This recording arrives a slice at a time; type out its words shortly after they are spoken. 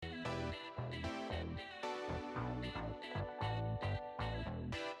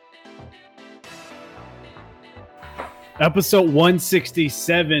Episode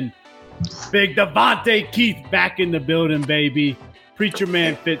 167. Big Devontae Keith back in the building, baby. Preacher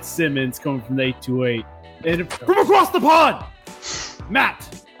Man Fitzsimmons coming from the 828. And from across the pond,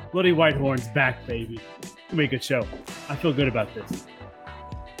 Matt Bloody Whitehorn's back, baby. It'll be a good show. I feel good about this.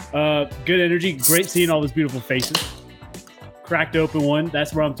 Good energy. Great seeing all those beautiful faces. Cracked open one.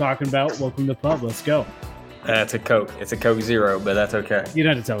 That's what I'm talking about. Welcome to the pub. Let's go. It's a Coke. It's a Coke Zero, but that's okay. You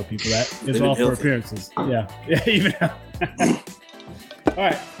don't have to tell people that. It's all for appearances. Yeah. Yeah, even all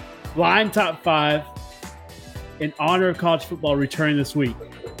right. Blind top 5 in honor of college football returning this week.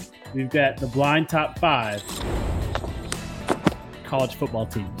 We've got the blind top 5 college football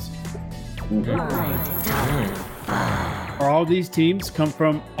teams. All these teams come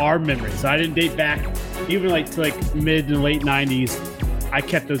from our memories. I didn't date back even to mid and late 90s. I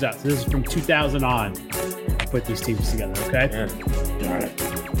kept those out. So this is from 2000 on. Put these teams together, okay? Yeah. All right.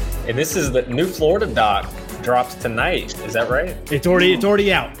 And this is the new Florida doc drops tonight. Is that right? It's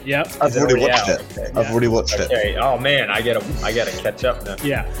already out. Yep. I've already watched it. Okay. I've already watched it. Okay. Oh man, I gotta catch up now.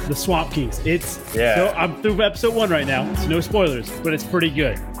 Yeah, the Swamp Kings. So I'm through episode 1 right now. So no spoilers, but it's pretty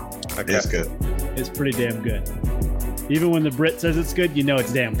good. Okay. It's good. It's pretty damn good. Even when the Brit says it's good, you know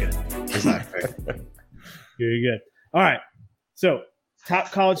it's damn good. Exactly. Very good. All right. So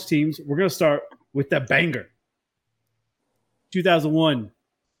top college teams. We're gonna start with the banger. 2001,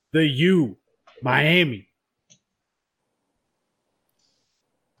 the U, Miami.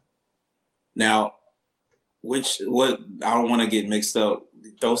 Now, what I don't want to get mixed up.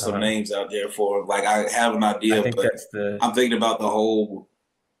 Throw some names out there for I have an idea, but I'm thinking about the whole.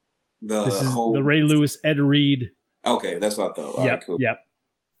 The Ray Lewis, Ed Reed. Okay, that's what I thought. Yep, right, cool. Yep.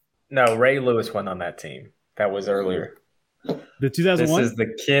 No, Ray Lewis went on that team. That was earlier. The 2001. This is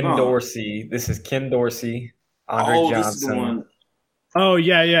the Ken Dorsey. This is Ken Dorsey. Andre Johnson. This is the one. Oh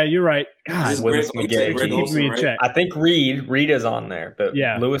yeah, you're right. God, Lewis McGahee. Keep me in check. I think Reed is on there, but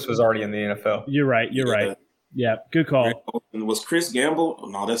Lewis was already in the NFL. You're right. Right. Yeah, good call. Was Chris Gamble?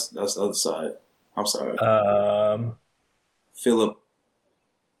 No, that's the other side. I'm sorry. Philip.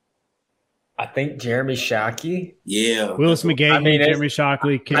 I think Jeremy Shockey. Yeah. Willis McGahee, Jeremy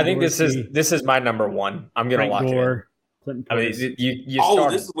Shockley. I think this is my number one. I'm gonna lock it in. Clinton I mean, you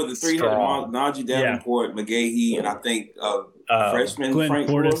this is with the 300 Najee Davenport, McGahee, and I think freshman Clinton Frank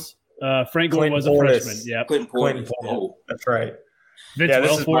Portis. Frank Gore was a freshman. Yeah, Clinton Portis. Oh, that's right. Vince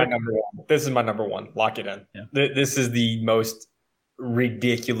this is my number one. This is my number one. Lock it in. Yeah. This is the most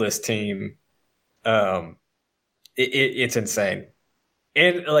ridiculous team. It's insane,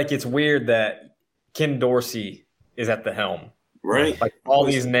 and it's weird that Ken Dorsey is at the helm. Right. All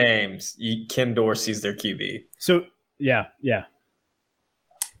these names, Ken Dorsey's their QB. So. Yeah.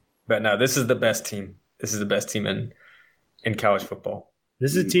 But no, this is the best team. This is the best team in college football.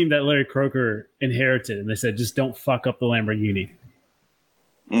 This is a team that Larry Croker inherited, and they said, just don't fuck up the Lamborghini.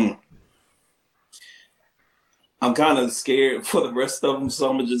 I'm kind of scared for the rest of them,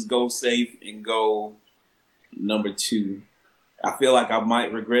 so I'm going to just go safe and go number 2. I feel like I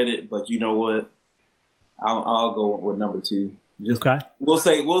might regret it, but you know what? I'll go with number 2. Okay. We'll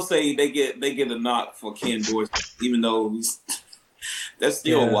say they get a knock for Ken Dorsey, even though that's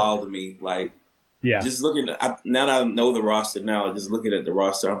still wild to me. Just looking now that I know the roster now, just looking at the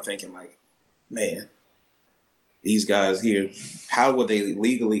roster, I'm thinking man, these guys here, how were they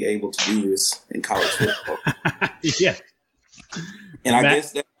legally able to do this in college football? Yeah. And I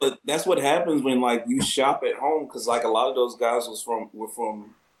guess that's what happens when you shop at home, because a lot of those guys were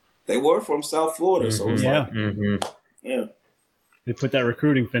from South Florida, so it's yeah. They put that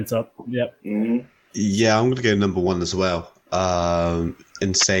recruiting fence up. Yep. Mm-hmm. Yeah, I'm going to go number 1 as well.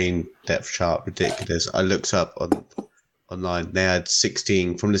 Insane depth chart, ridiculous. I looked up online. They had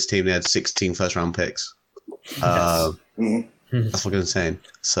 16 from this team. They had 16 first-round picks. That's fucking insane.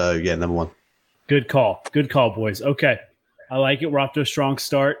 So yeah, number 1. Good call, boys. Okay, I like it. We're off to a strong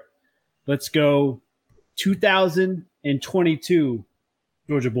start. Let's go. 2022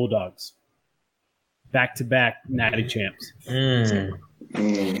 Georgia Bulldogs. Back-to-back Natty champs. Might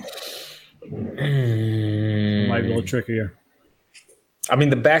be a little trickier. I mean,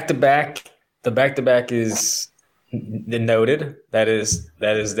 the back-to-back is noted. That is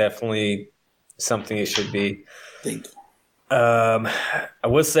definitely something it should be. I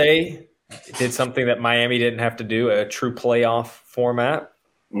will say it did something that Miami didn't have to do, a true playoff format.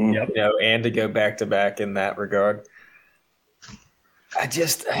 Yep. And to go back-to-back in that regard. I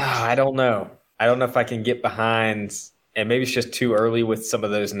don't know. I don't know if I can get behind, and maybe it's just too early with some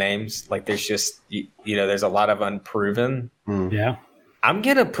of those names. There's just, there's a lot of unproven. Yeah. I'm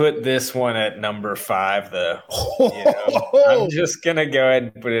going to put this one at number 5, though. I'm just going to go ahead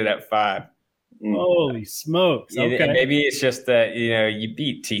and put it at 5. Holy smokes! Okay, maybe it's just that you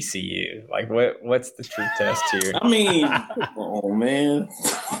beat TCU. Like, what's the true test here? I mean, oh man.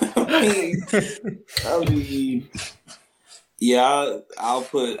 I mean, yeah. I'll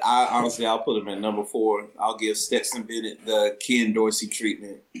put him at number 4. I'll give Stetson Bennett the Ken Dorsey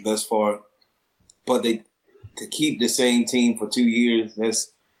treatment thus far, but to keep the same team for 2 years,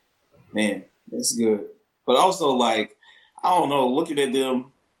 that's good. But also, like, I don't know, looking at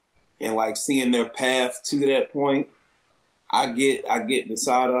them and like seeing their path to that point, I get the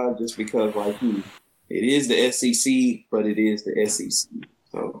side eye just because like it is the SEC, but it is the SEC.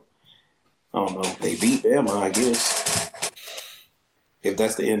 So I don't know. They beat Bama, I guess, if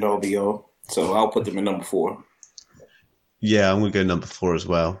that's the end all be all. So I'll put them in number 4. Yeah, I'm gonna go number 4 as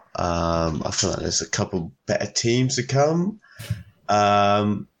well. I feel like there's a couple better teams to come. I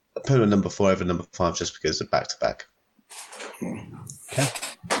put them at number 4 over number 5 just because they're back to back. Okay.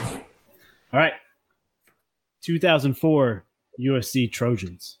 All right. 2004 USC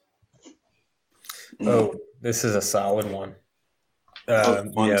Trojans. Oh, this is a solid one.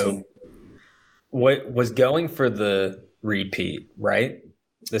 What was going for the repeat, right?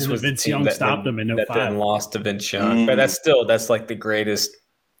 This was Vince Young stopped them in 05. That then lost to Vince Young. But that's like the greatest.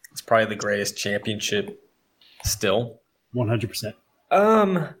 It's probably the greatest championship still. 100%.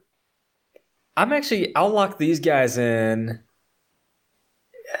 I'll lock these guys in.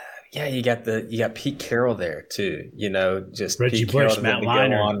 Yeah, you got Pete Carroll there too. Just Reggie Pete Bush, Carroll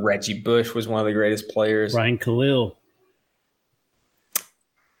Matt Leinart. Reggie Bush was one of the greatest players. Ryan Khalil.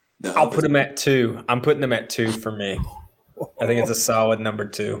 I'll put him at 2. I'm putting him at 2 for me. I think it's a solid number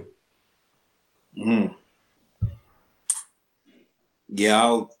 2.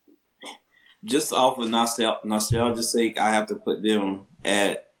 Yeah, just off of nostalgia's sake, I have to put them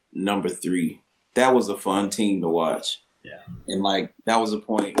at number 3. That was a fun team to watch. Yeah, and like that was the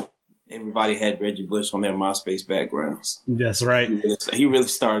point. Everybody had Reggie Bush on their MySpace backgrounds. That's right. He really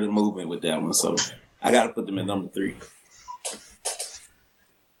started moving with that one. So I got to put them at number 3.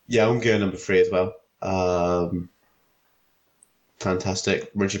 Yeah, I'm going number 3 as well.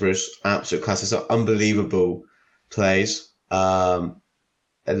 Fantastic. Reggie Bush, absolute classic. So unbelievable plays at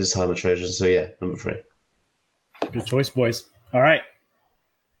this time of Trojans. So yeah, number 3. Good choice, boys. All right.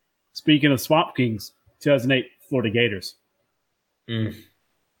 Speaking of Swamp Kings, 2008 Florida Gators.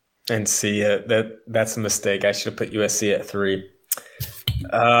 And see, that's a mistake. I should have put USC at 3.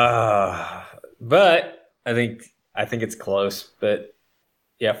 But I think it's close. But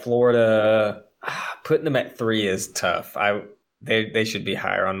yeah, Florida, putting them at 3 is tough. They should be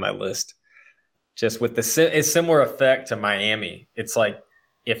higher on my list. Just with a similar effect to Miami. It's like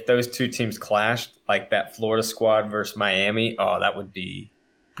if those two teams clashed, like that Florida squad versus Miami, that would be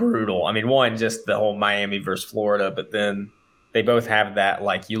brutal. I mean, one, just the whole Miami versus Florida, but then they both have that,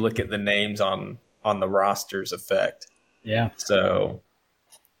 like, you look at the names on the rosters effect. Yeah. So,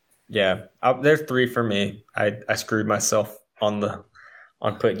 yeah, there's 3 for me. I screwed myself on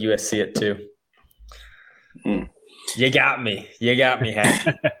putting USC at 2. You got me,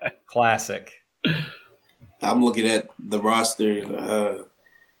 Hank. Classic. I'm looking at the roster.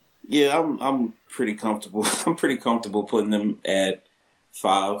 I'm pretty comfortable. I'm pretty comfortable putting them at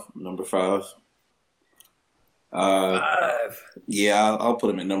 5, number 5. 5. Yeah, I'll put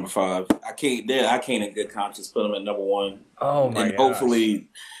them at number 5. I can't in good conscience put them at number 1. Oh my and gosh.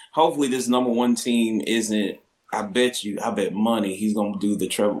 hopefully this number 1 team isn't. I bet money he's gonna do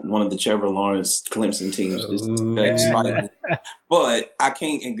one of the Trevor Lawrence Clemson teams. But I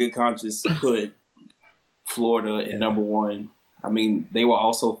can't in good conscience put Florida at number 1. I mean, they were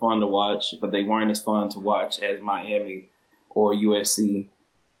also fun to watch, but they weren't as fun to watch as Miami or USC.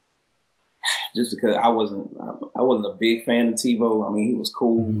 Just because I wasn't a big fan of Tebow. I mean, he was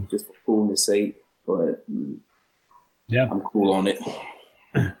cool just for coolness' sake, but yeah, I'm cool on it.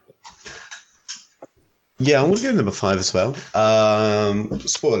 Yeah, I'm going to go number 5 as well.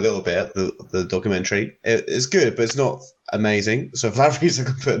 Spoil a little bit, the documentary. It's good, but it's not amazing. So for that reason,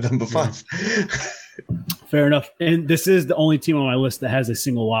 I can put it at number 5. Fair enough. And this is the only team on my list that has a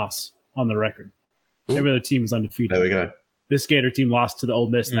single loss on the record. Every other team is undefeated. There we go. This Gator team lost to the Ole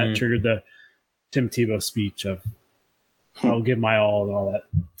Miss, and that triggered the Tim Tebow speech of, I'll give my all and all that.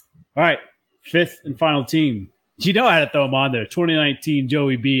 All right, 5th and final team. You know I had to throw them on there. 2019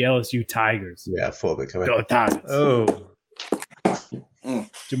 Joey B. LSU Tigers. Yeah, I thought they'd come in. Go Tigers. Oh.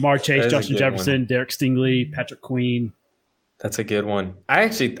 Jamar Chase, Justin Jefferson, Derek Stingley, Patrick Queen. That's a good one. I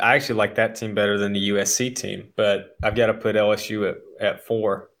actually like that team better than the USC team, but I've got to put LSU at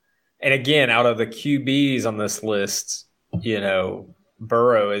 4. And again, out of the QBs on this list,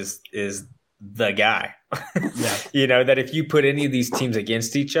 Burrow is the guy. Yeah. That if you put any of these teams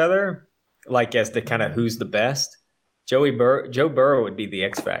against each other, like as the kind of who's the best, Joe Burrow would be the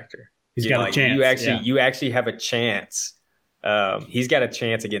X factor. He's got a chance. You actually have a chance. He's got a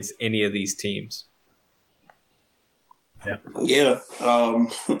chance against any of these teams. Yeah.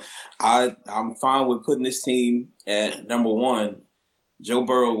 I'm fine with putting this team at number one. Joe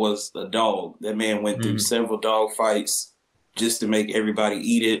Burrow was a dog. That man went through several dog fights just to make everybody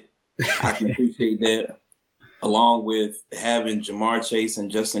eat it. I can appreciate that. Along with having Jamar Chase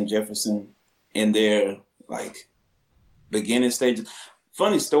and Justin Jefferson in their beginning stages.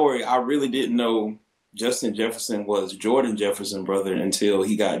 Funny story, I really didn't know Justin Jefferson was Jordan Jefferson's brother until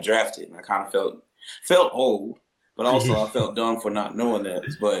he got drafted. And I kind of felt old, but also I felt dumb for not knowing that.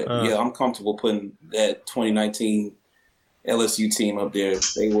 But yeah, I'm comfortable putting that 2019 LSU team up there.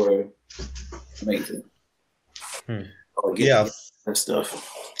 They were amazing. That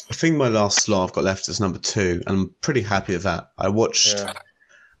stuff. I think my last slot I've got left is number 2, and I'm pretty happy with that. I watched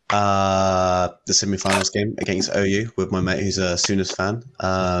the semifinals game against OU with my mate who's a Sooners fan,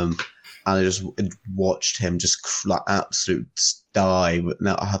 and I just watched him just absolute die in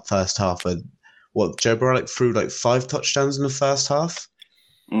that first half. With Joe Burrow threw 5 touchdowns in the first half.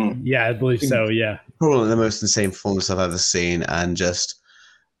 Yeah, I believe so. Yeah, probably the most insane performance I've ever seen, and just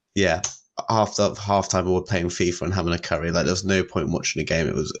after halftime we were playing FIFA and having a curry. There was no point in watching the game.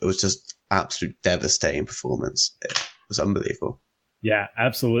 It was just absolute devastating performance. It was unbelievable. Yeah,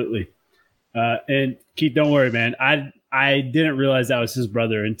 absolutely. And Keith, don't worry, man. I didn't realize that was his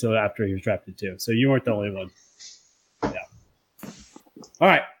brother until after he was drafted too. So you weren't the only one. Yeah. All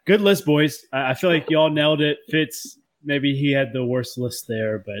right, good list, boys. I feel like y'all nailed it. Fitz, maybe he had the worst list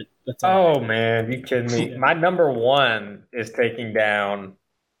there, but that's all right. Man, you kidding me? My number 1 is taking down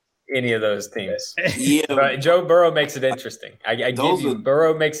any of those teams. Yeah, but Joe Burrow makes it interesting. I give you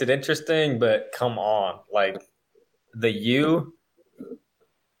Burrow makes it interesting, but come on, the U.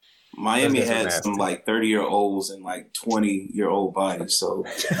 Miami had some 30-year-olds and 20-year-old bodies, so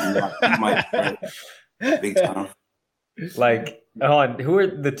you might big time. Who are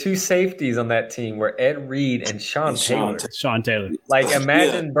the 2 safeties on that team? Were Ed Reed and Sean Taylor. Sean Taylor.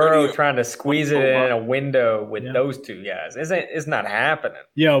 Imagine Burrow trying to squeeze it in a window with those 2 guys. It's not happening.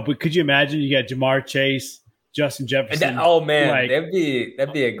 Yo, but could you imagine? You got Jamar Chase, Justin Jefferson. That'd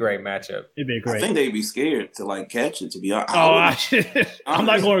be a great matchup. It'd be great. I think they'd be scared to catch it. To be honest, I'm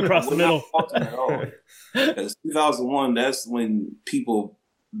not going across the middle. Because 2001, that's when people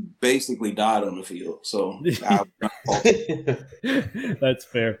basically died on the field. So that's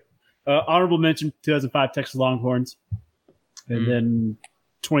fair. Honorable mention: 2005 Texas Longhorns, and then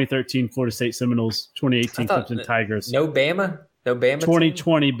 2013 Florida State Seminoles, 2018 Clemson Tigers. No Bama.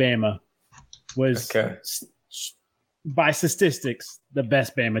 2020 Bama was by statistics the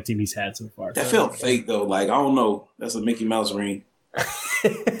best Bama team he's had so far. That felt fake though. I don't know. That's a Mickey Mouse ring.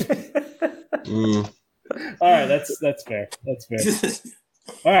 All right, that's fair. That's fair.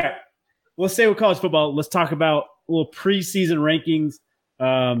 All right, let's stay with college football. Let's talk about a little preseason rankings.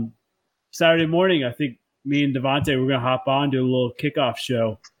 Saturday morning, I think me and Devontae, we're going to hop on, do a little kickoff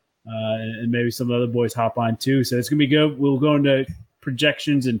show, and maybe some other boys hop on too. So it's going to be good. We'll go into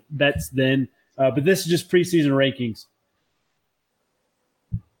projections and bets then. But this is just preseason rankings.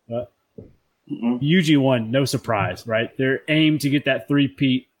 UG1, no surprise, right? They're aimed to get that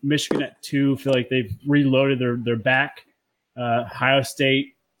 3-peat. Michigan at 2, feel like they've reloaded their back. Ohio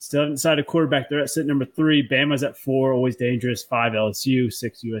State still haven't decided a quarterback. They're at sitting number 3. Bama's at 4, always dangerous. 5 LSU,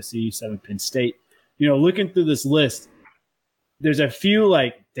 6 USC, 7 Penn State. Looking through this list, there's a few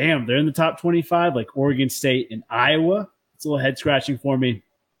damn, they're in the top 25, like Oregon State and Iowa. It's a little head scratching for me.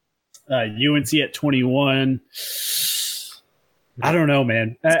 UNC at 21. I don't know,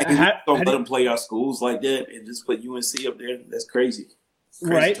 man. Don't let them play our schools like that and just put UNC up there. That's crazy.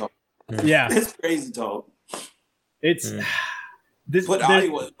 Right? Talk. Yeah. That's crazy talk. It's put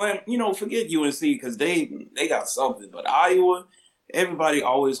Iowa. Forget UNC because they got something. But Iowa, everybody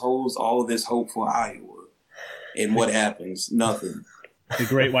always holds all of this hope for Iowa. And what happens? Nothing. The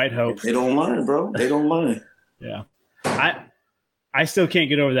great white hope. They don't learn, bro. They don't learn. Yeah. I still can't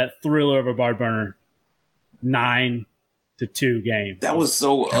get over that thriller of a barn burner 9-2 game. That was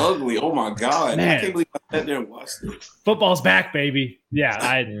so ugly. Oh my God. Man. I can't believe I sat there and watched it. Football's back, baby. Yeah,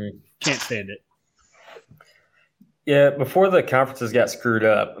 I can't stand it. Yeah, before the conferences got screwed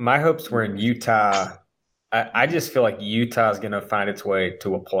up, my hopes were in Utah. I just feel like Utah is going to find its way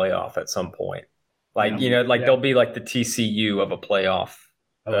to a playoff at some point. They'll be like the TCU of a playoff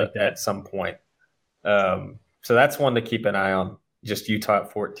at some point. So that's one to keep an eye on. Just Utah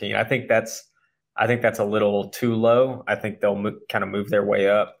at 14. I think that's a little too low. I think they'll kind of move their way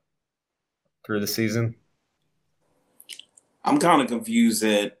up through the season. I'm kind of confused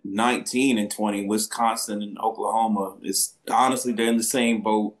at 19 and 20, Wisconsin and Oklahoma. It's honestly, they're in the same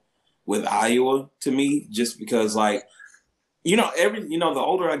boat with Iowa to me, just because like, the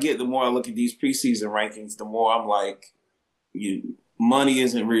older I get, the more I look at these preseason rankings, the more I'm like, money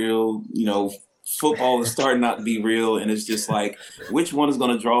isn't real. Football is starting not to be real. And it's just like, which one is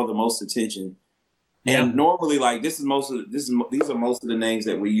going to draw the most attention? Yeah. And normally like these are most of the names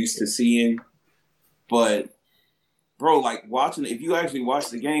that we're used to seeing, but bro, like if you actually watch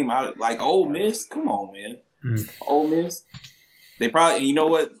the game, like Ole Miss, come on, man. Ole Miss, they probably, you know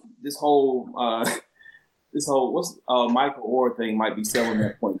what, this whole Michael Orr thing might be selling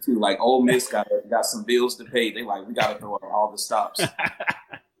that point too. Like Ole Miss got some bills to pay. They like, we got to throw out all the stops.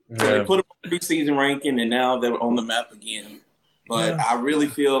 So they put them on preseason ranking, and now they're on the map again. But I really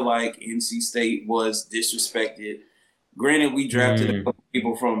feel like NC State was disrespected. Granted, we drafted a couple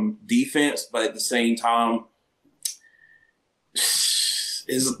people from defense, but at the same time,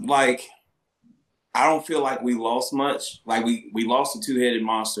 it's like I don't feel like we lost much. Like we lost a two-headed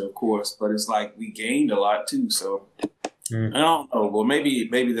monster, of course, but it's like we gained a lot too. So I don't know. Well,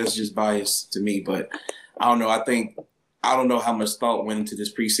 maybe that's just bias to me, but I don't know. I don't know how much thought went into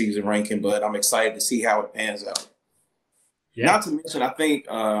this preseason ranking, but I'm excited to see how it pans out. Yeah. Not to mention, I think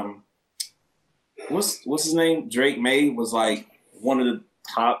what's his name? Drake May was like one of the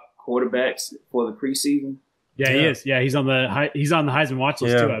top quarterbacks for the preseason. Yeah, he is. Yeah, he's on the Heisman watch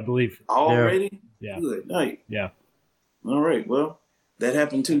list too, I believe. Already? Yeah. Good night. Yeah. All right. Well, that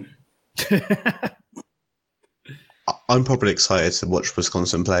happened too. I'm probably excited to watch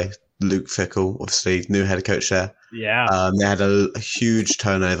Wisconsin play. Luke Fickell, obviously, new head coach there. Yeah. They had a huge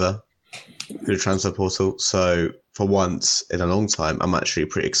turnover through the transfer portal. So for once in a long time, I'm actually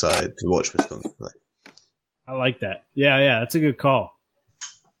pretty excited to watch Wisconsin play. I like that. Yeah, that's a good call.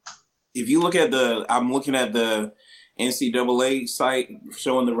 If you look at I'm looking at the NCAA site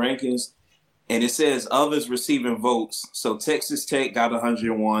showing the rankings, and it says others receiving votes. So Texas Tech got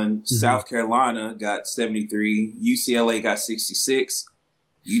 101, South Carolina got 73, UCLA got 66,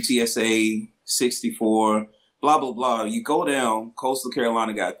 UTSA 64, blah, blah, blah. You go down, Coastal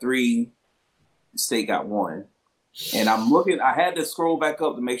Carolina got 3, State got 1. And I had to scroll back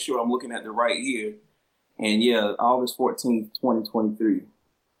up to make sure I'm looking at the right year. And yeah, August 14th, 2023.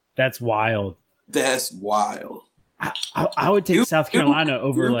 That's wild. That's wild. I would take South Carolina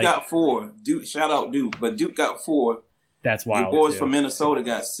over Duke got 4. Duke, shout out Duke, but Duke got 4. That's wild. The boys from Minnesota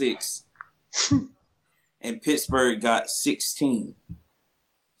got 6. And Pittsburgh got 16.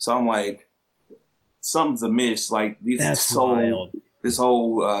 So I'm like, something's amiss. Like this whole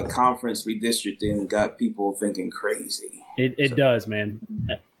conference redistricting got people thinking crazy. It does, man.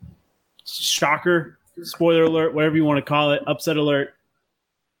 Shocker, spoiler alert, whatever you want to call it, upset alert.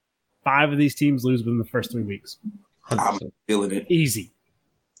 5 of these teams lose within the first 3 weeks. I'm feeling it. Easy.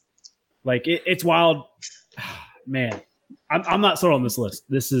 Like it's wild, man. I'm not sold on this list.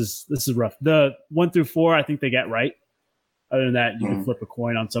 This is rough. The 1 through 4, I think they got right. Other than that, you can flip a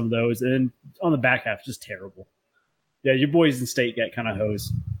coin on some of those, and on the back half, just terrible. Yeah, your boys in state got kind of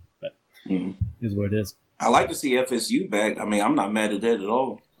hosed, but it is what it is. I like to see FSU back. I mean, I'm not mad at that at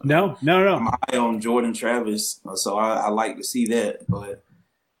all. No. I'm high on Jordan Travis, so I like to see that, but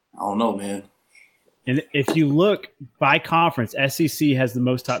I don't know, man. And if you look by conference, SEC has the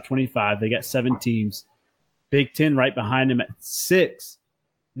most top 25. They got 7 teams. Big Ten right behind them at 6.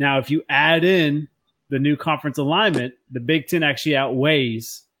 Now, if you add in the new conference alignment, the Big Ten actually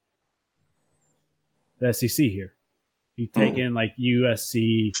outweighs the SEC here. You take in like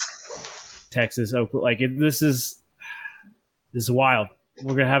USC, Texas, Oklahoma. Like this is wild.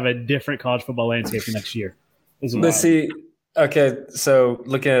 We're gonna have a different college football landscape next year. Let's see. Okay, so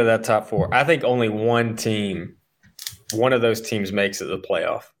looking at that top 4, I think only one of those teams makes it to the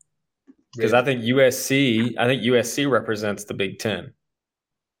playoff. Because I think USC represents the Big Ten.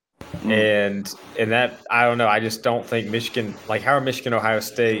 And that, I don't know, I just don't think Michigan, like how are Michigan, Ohio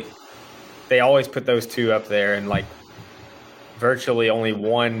State, they always put those 2 up there, and like virtually only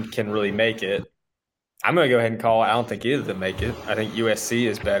one can really make it. I'm going to go ahead and call it. I don't think either of them make it. I think USC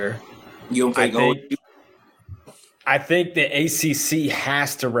is better. You don't think I think the ACC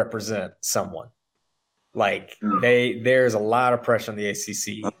has to represent someone. Like there's a lot of pressure on the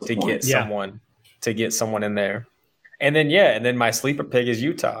ACC to get someone in there. And then my sleeper pick is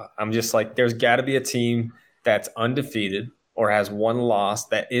Utah. I'm just like, there's got to be a team that's undefeated or has 1 loss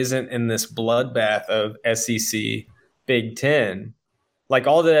that isn't in this bloodbath of SEC, Big Ten. Like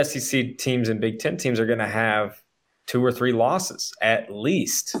all the SEC teams and Big Ten teams are going to have 2 or 3 losses at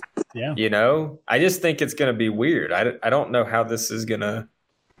least. Yeah. You know, I just think it's going to be weird. I don't know how this is going to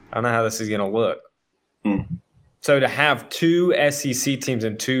look. So to have 2 SEC teams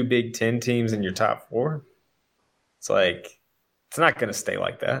and 2 Big Ten teams in your top 4, it's like it's not going to stay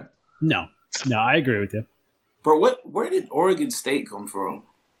like that. No, I agree with you. Bro, where did Oregon State come from?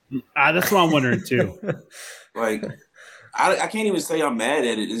 That's what I'm wondering too. Like, I can't even say I'm mad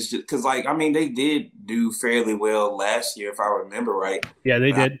at it. It's just because, like, I mean, they did do fairly well last year, if I remember right. Yeah,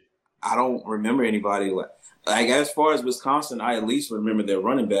 they did. I don't remember anybody like as far as Wisconsin. I at least remember their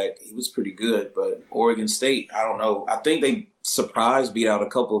running back. He was pretty good, but Oregon State, I don't know. I think they beat out a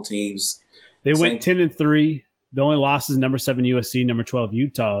couple of teams. They went 10-3. The only losses: number 7 USC, number 12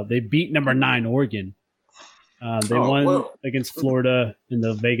 Utah. They beat number 9 Oregon. They won against Florida in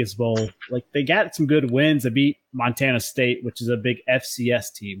the Vegas Bowl. Like, they got some good wins. They beat Montana State, which is a big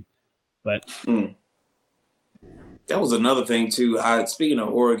FCS team. But that was another thing too. Speaking of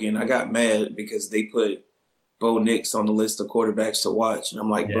Oregon, I got mad because they put Bo Nix on the list of quarterbacks to watch, and I'm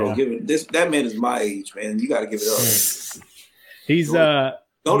like, bro, give it this. That man is my age, man. You got to give it up. He's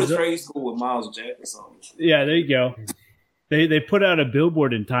go to trade school with Miles Jack or something. Yeah, there you go. They put out a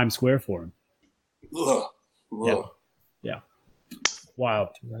billboard in Times Square for him. Ugh. Yeah.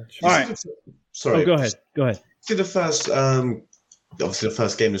 Wow. All right. Sorry. Go ahead. See the first, obviously the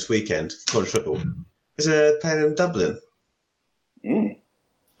first game this weekend, college football. Is it playing in Dublin?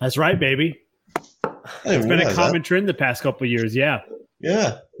 That's right, baby. It's been a common trend the past couple of years. Yeah.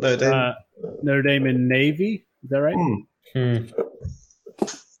 Yeah. Notre Dame and Navy. Is that right?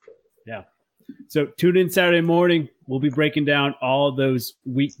 Yeah. So tune in Saturday morning. We'll be breaking down all those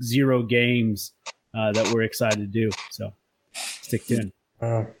week 0 games that we're excited to do. So stick tuned.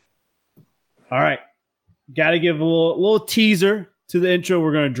 All right. Got to give a little teaser to the intro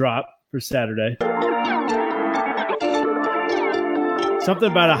we're going to drop for Saturday.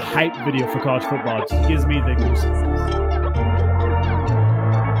 Something about a hype video for college football just gives me the goosebumps.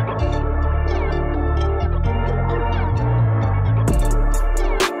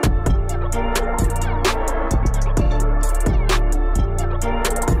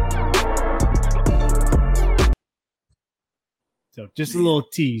 So just a little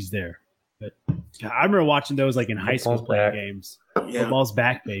tease there. But I remember watching those like in high school playing games. Yeah. Football's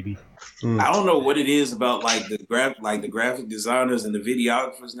back, baby. I don't know what it is about like the graphic designers and the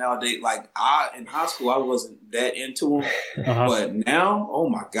videographers nowadays. Like in high school, I wasn't that into them, but now, oh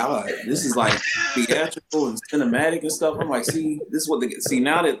my god, this is like theatrical and cinematic and stuff. I'm like, see, this is what they see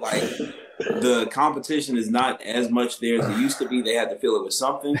now that like the competition is not as much there as it used to be. They had to fill it with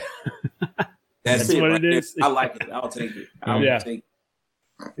something. That's it. What it is. I like it. I'll take it. Take it.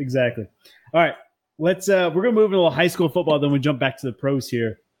 Exactly. All right. Let's we're gonna move into a little high school football, then we jump back to the pros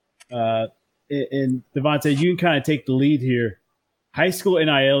here. And Devontae, you can kind of take the lead here. High school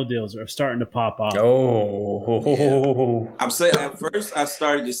NIL deals are starting to pop off. I'm saying at first I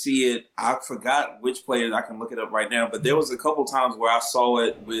started to see it. I forgot which players. I can look it up right now, but there was a couple times where I saw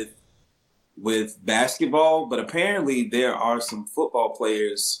it with basketball. But apparently there are some football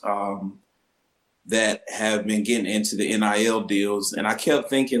players that have been getting into the NIL deals, and I kept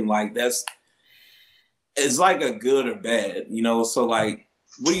thinking like it's like a good or bad, you know. So like,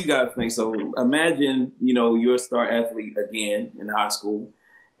 what do you guys think? So imagine, you know, you're a star athlete again in high school,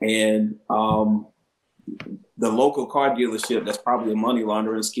 and the local car dealership that's probably a money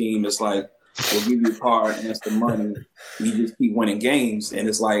laundering scheme is like, we'll give you a car and that's the money. You just keep winning games, and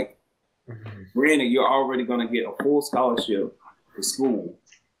it's like, granted, you're already going to get a full scholarship to school.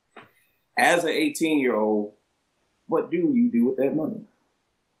 As an 18-year-old, what do you do with that money?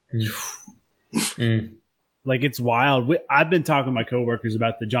 Like, it's wild. I've been talking to my coworkers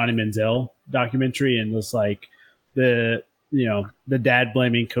about the Johnny Manziel documentary, and it's like the dad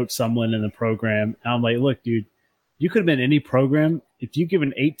blaming Coach Sumlin in the program. And I'm like, look, dude, you could have been any program. If you give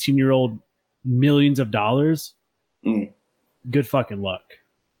an 18-year-old millions of dollars, good fucking luck.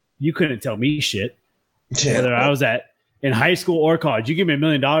 You couldn't tell me shit. Yeah. Whether I was in high school or college, you give me $1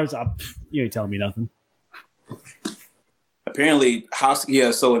 million, you ain't telling me nothing. Apparently,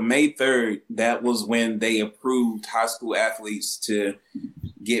 so in May 3rd, that was when they approved high school athletes to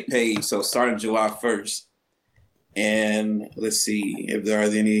get paid. So starting July 1st. And let's see if there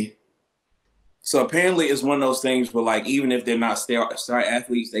are any. So apparently it's one of those things where, like, even if they're not star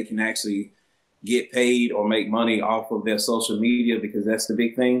athletes, they can actually get paid or make money off of their social media, because that's the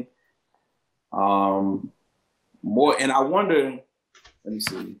big thing. And I wonder, let me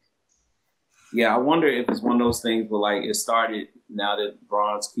see. Yeah, I wonder if it's one of those things where, like, it started now that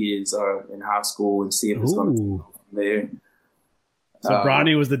Bron's kids are in high school, and see if it's going to go from there. So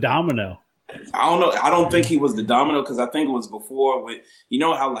Bronny was the domino. I don't know. I don't think he was the domino, because I think it was before with, you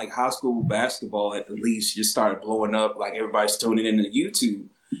know how like high school basketball at least just started blowing up, like everybody's tuning into YouTube.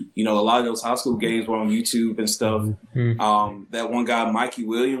 a lot of those high school games were on YouTube and stuff. Mm-hmm. That one guy, Mikey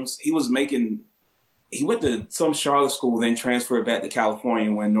Williams, he went to some Charlotte school, then transferred back to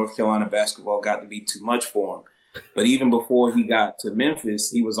California when North Carolina basketball got to be too much for him. But even before he got to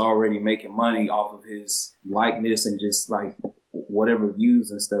Memphis, he was already making money off of his likeness and just like whatever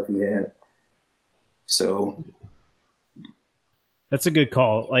views and stuff he had. So that's a good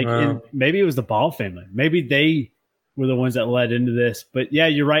call. Like, maybe it was the Ball family. Maybe they were the ones that led into this. But yeah,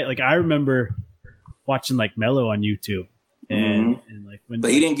 you're right. Like, I remember watching like Melo on YouTube, and like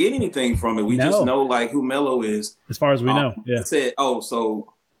but he didn't get anything from it. We just know like who Melo is, as far as we know. Yeah, it said,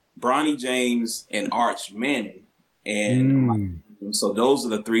 so Bronny James and Arch Manning, and so those are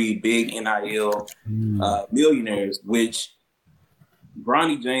the three big NIL millionaires. Which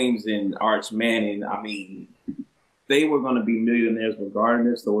Bronny James and Arch Manning, I mean, they were going to be millionaires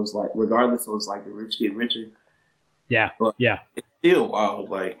regardless. So it's like the rich get richer. Yeah, but yeah, it's still wild.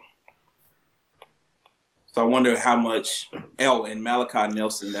 Like, so I wonder how much. And Malachi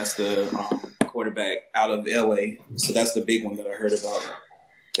Nelson, that's the quarterback out of LA. So that's the big one that I heard about.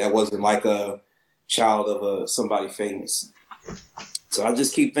 That wasn't like a child of somebody famous. So I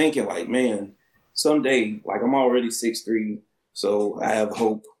just keep thinking, like, man, someday, like, I'm already 6'3", so I have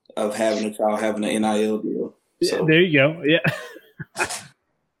hope of having a child having an NIL deal. So, yeah, there you go. Yeah.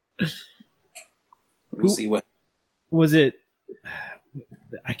 We'll see what. Was it?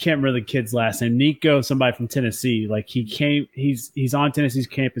 I can't remember the kid's last name. Nico, somebody from Tennessee. Like, he came. He's on Tennessee's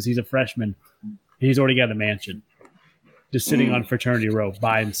campus. He's a freshman. He's already got a mansion, just sitting on fraternity row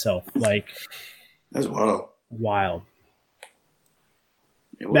by himself. Like, that's wild. Wild.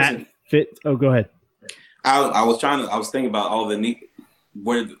 That fit. Oh, go ahead. I was thinking about all the.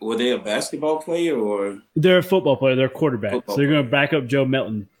 Were they a basketball player or? They're a football player. They're a quarterback. So they're going to back up Joe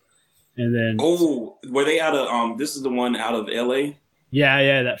Milton, and then. Oh, were they out of? This is the one out of LA.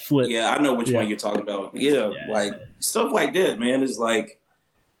 Yeah, that flip. Yeah, I know which one you're talking about. Yeah, like stuff like that, man. Is like.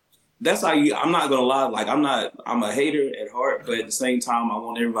 That's how you. I'm not gonna lie. Like, I'm a hater at heart, but at the same time, I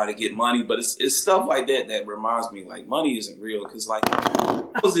want everybody to get money. But it's stuff like that reminds me, like, money isn't real. Because, like, how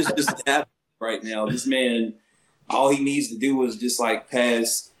is this just happening right now? This man, all he needs to do is just like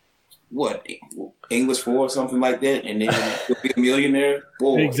pass what English 4 or something like that, and then he'll be a millionaire.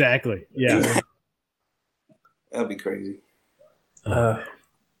 Boy. Exactly. Yeah. That'd be crazy. Man,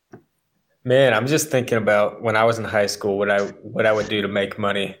 I'm just thinking about when I was in high school, what I would do to make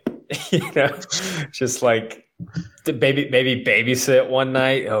money. Just like maybe babysit one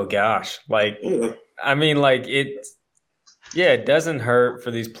night. Oh gosh. Like, I mean, like it doesn't hurt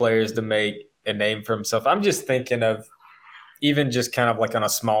for these players to make a name for himself. I'm just thinking of even just kind of like on a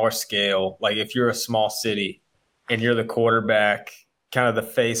smaller scale, like if you're a small city and you're the quarterback, kind of the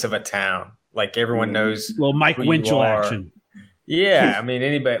face of a town, like everyone knows. Well, Mike Winchell action. Yeah. I mean,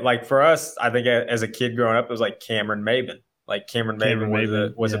 anybody, like for us, I think as a kid growing up, it was like Cameron Maben. Like Cameron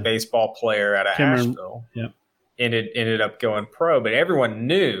Maben was a baseball player out of Asheville. Yeah. And it ended up going pro, but everyone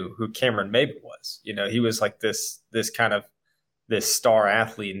knew who Cameron Maben was. He was like this kind of this star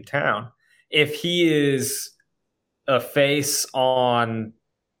athlete in town. If he is a face on,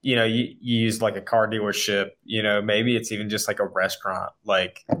 you use like a car dealership, maybe it's even just like a restaurant,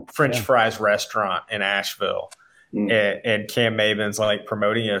 like French fries restaurant in Asheville, and Cam Maben's like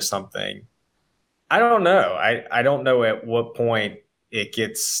promoting it or something. I don't know. I don't know at what point it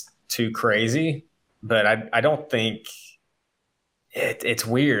gets too crazy, but I don't think it's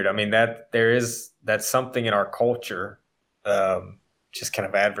weird. I mean, that's something in our culture, just kind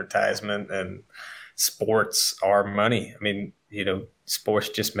of advertisement, and sports are money. I mean, sports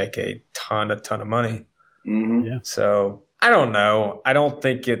just make a ton of money. Mm-hmm. Yeah. So I don't know. I don't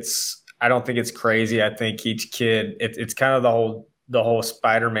think it's crazy. I think each kid, it's kind of the whole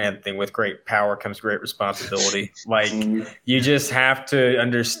Spider-Man thing. With great power comes great responsibility. Like, you just have to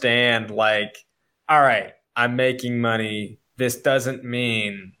understand, like, all right, I'm making money. This doesn't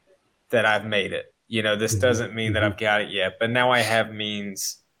mean that I've made it. This doesn't mean that I've got it yet, but now I have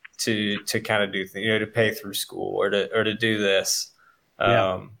means to kind of do things, to pay through school or to do this.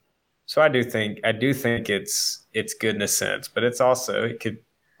 Yeah. So I do think it's good in a sense, but it could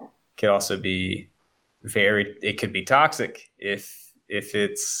also be it could be toxic if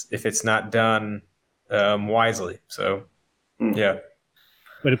it's not done wisely. So yeah.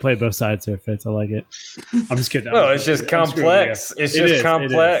 Way to play both sides there, Fitz. I like it. I'm just kidding. Well, it's just complex. It's just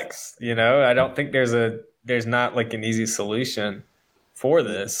complex. I don't think there's not like an easy solution for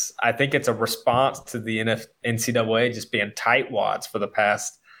this. I think it's a response to the NCAA just being tightwads for the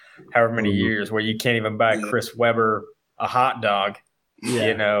past however many years, where you can't even buy Chris Webber a hot dog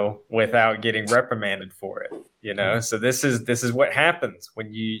without getting reprimanded for it. So this is what happens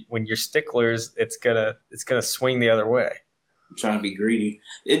when you're sticklers. It's gonna swing the other way. I'm trying to be greedy.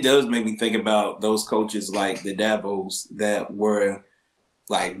 It does make me think about those coaches like the Dabos that were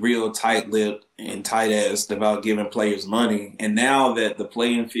like real tight-lipped and tight-assed about giving players money. And now that the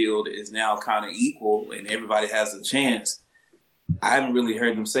playing field is now kind of equal and everybody has a chance, I haven't really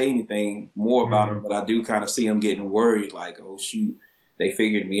heard them say anything more about them, but I do kind of see them getting worried, like, oh, shoot, they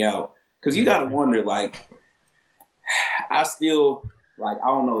figured me out. Because you got to wonder, like, I still, like, I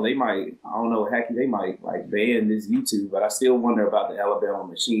don't know, they might ban this YouTube, but I still wonder about the Alabama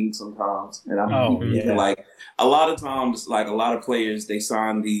machine sometimes. And I'm thinking, like, a lot of times, like, a lot of players, they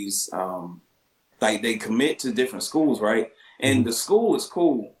sign these, like, they commit to different schools, right? And the school is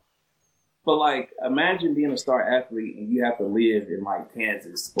cool. But, like, imagine being a star athlete and you have to live in, like,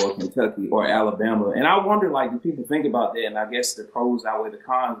 Kansas or Kentucky or Alabama. And I wonder, like, do people think about that? And I guess the pros outweigh the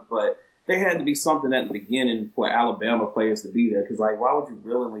cons, but there had to be something at the beginning for Alabama players to be there. Because, like, why would you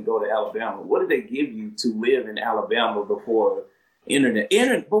willingly go to Alabama? What did they give you to live in Alabama before internet?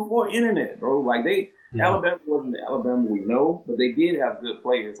 Before internet, bro. Like, Alabama wasn't the Alabama we know, but they did have good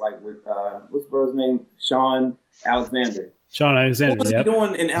players. Like, with, what's brother's name? Sean Alexander. What was he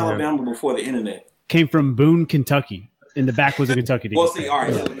doing in Alabama before the internet? Came from Boone, Kentucky. In the back was a Kentucky team. Well, see, all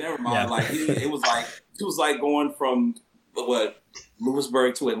right, so never mind. Yeah. Like it was like going from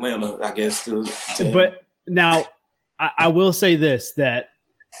Lewisburg to Atlanta, I guess. But now, I will say this: that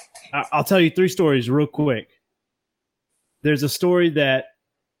I'll tell you 3 stories real quick. There's a story that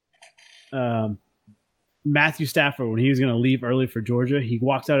Matthew Stafford, when he was going to leave early for Georgia, he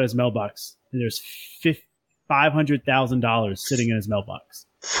walks out of his mailbox and there's $500,000 sitting in his mailbox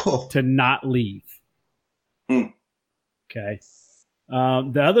to not leave. Okay.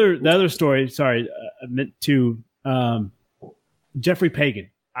 The other story, sorry, I meant to Jeffrey Pagan.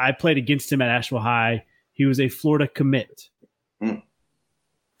 I played against him at Asheville High. He was a Florida commit.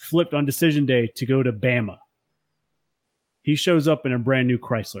 Flipped on decision day to go to Bama. He shows up in a brand new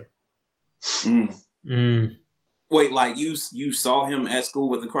Chrysler. Wait, like you saw him at school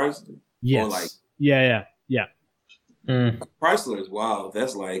with the Chrysler? Yes. Or like, yeah. Chrysler is wild.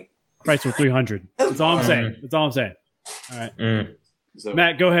 That's like Chrysler 300. That's all I'm saying. All right. So,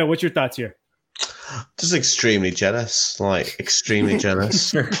 Matt, go ahead. What's your thoughts here? Just extremely jealous. Like extremely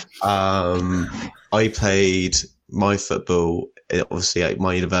jealous. I played my football, obviously at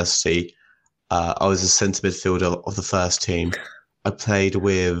my university. I was a centre midfielder of the first team. I played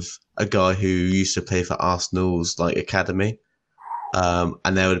with a guy who used to play for Arsenal's like academy.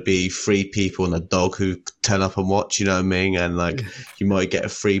 And there would be 3 people and a dog who turn up and watch, you know what I mean? And like, you might get a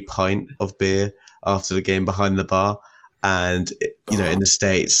free pint of beer after the game behind the bar. And, in the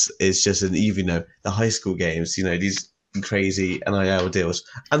States, it's just the high school games, these crazy NIL deals.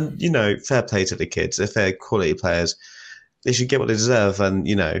 And, fair play to the kids. If they're quality players, they should get what they deserve. And,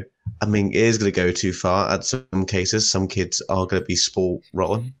 it is going to go too far at some cases. Some kids are going to be sport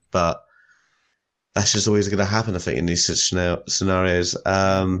rotten, but that's just always going to happen, I think, in these such scenarios.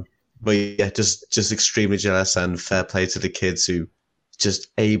 But yeah, just extremely jealous, and fair play to the kids who just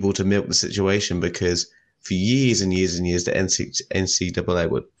able to milk the situation, because for years and years and years, the NCAA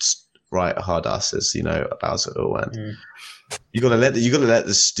would write hard asses, about it all. And you got to let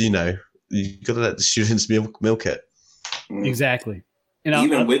the students milk it. Exactly.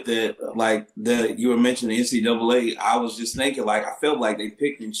 Even with it, like you were mentioning NCAA, I was just thinking, like, I felt like they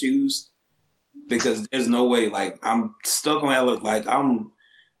picked and choose. Because there's no way, like, I'm stuck on like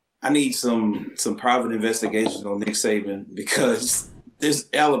I need some private investigation on Nick Saban, because this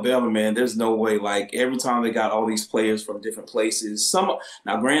Alabama, man, there's no way. Like, every time they got all these players from different places,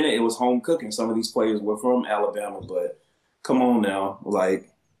 now granted it was home cooking. Some of these players were from Alabama, but come on now, like,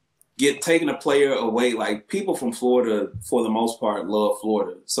 taking a player away, like, people from Florida for the most part love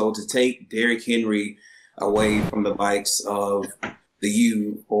Florida. So to take Derrick Henry away from the likes of the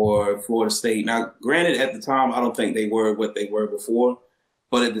U or Florida State. Now, granted, at the time, I don't think they were what they were before,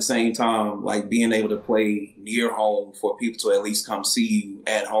 but at the same time, like, being able to play near home for people to at least come see you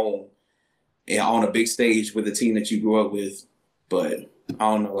at home and on a big stage with the team that you grew up with. But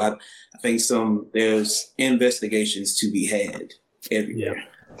I don't know. I think there's investigations to be had everywhere.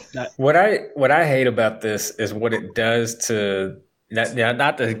 Yeah. What I hate about this is what it does to.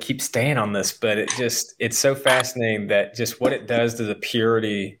 Not to keep staying on this, but it's so fascinating that just what it does to the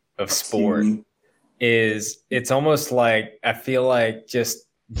purity of sport is, it's almost like, I feel like just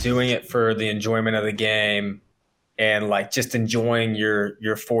doing it for the enjoyment of the game and like just enjoying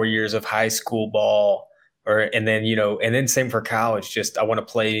your 4 years of high school ball, and then same for college. Just, I want to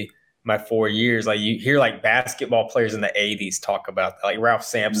play my 4 years. Like you hear like basketball players in the 80s talk about that, like Ralph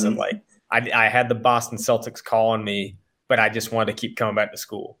Sampson. Like I had the Boston Celtics calling me, but I just wanted to keep coming back to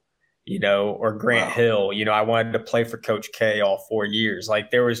school, you know, or Grant Hill, you know, I wanted to play for Coach K all 4 years.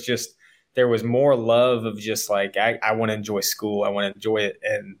 Like there was more love of just like, I want to enjoy school. I want to enjoy it.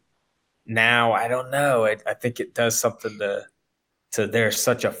 And now I don't know. I think it does something to there's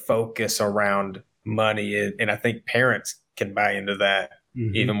such a focus around money. And I think parents can buy into that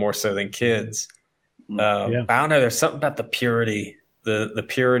even more so than kids. I don't know. There's something about the purity, the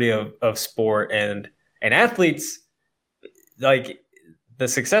purity of sport and athletes. Like the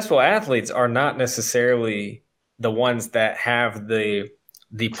successful athletes are not necessarily the ones that have the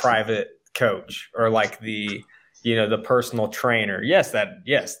private coach or like the personal trainer. Yes,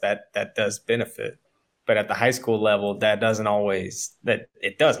 that does benefit. But at the high school level, it doesn't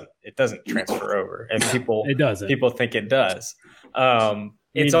transfer over. And people think it does.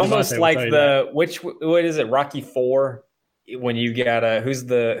 It's almost like what is it, Rocky IV? When you got who's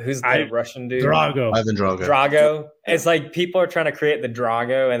the Russian dude? Drago. Ivan Drago. It's like people are trying to create the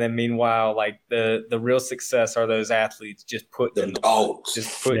Drago, and then meanwhile, like the real success are those athletes just putting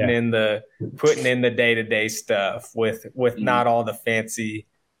in the day-to-day stuff with not all the fancy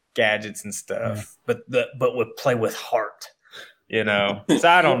gadgets and stuff, but would play with heart. You know, so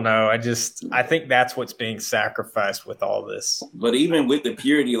I don't know. I think that's what's being sacrificed with all this. But even with the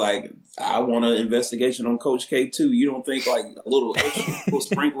purity, like I want an investigation on Coach K too. You don't think like a little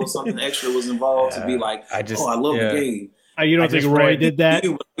sprinkle or something extra was involved to be like, I love the game. You don't think Roy did that?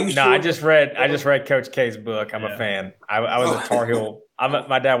 No, I just read Coach K's book. I'm a fan. I was a Tar Heel.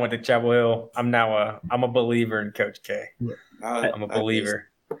 My dad went to Chapel Hill. I'm a believer in Coach K. I'm a believer.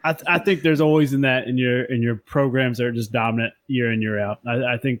 I think there's always in your programs that are just dominant year in, year out.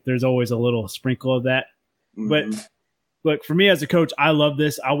 I think there's always a little sprinkle of that. But look, for me as a coach, I love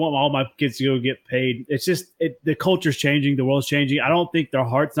this. I want all my kids to go get paid. It's just the culture's changing. The world's changing. I don't think their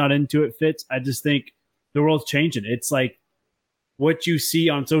heart's not into it, Fitz. I just think the world's changing. It's like what you see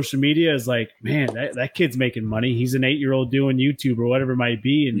on social media is like, man, that kid's making money. He's an 8-year-old doing YouTube or whatever it might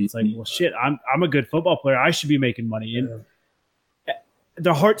be. And it's like, well, shit, I'm a good football player. I should be making money. And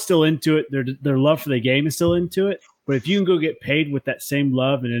their heart's still into it. Their love for the game is still into it. But if you can go get paid with that same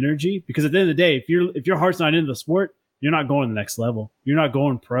love and energy, because at the end of the day, if your heart's not into the sport, you're not going to the next level. You're not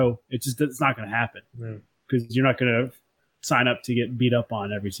going pro. It's not going to happen because you're not going to sign up to get beat up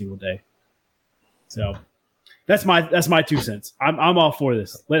on every single day. So that's my 2 cents. I'm all for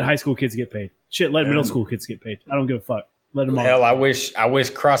this. Let high school kids get paid. Shit, let middle school kids get paid. I don't give a fuck. Let them all. Hell, I wish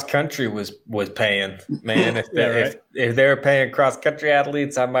cross country was paying, man. If they were paying cross country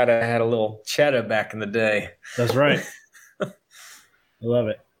athletes, I might have had a little cheddar back in the day. That's right. I love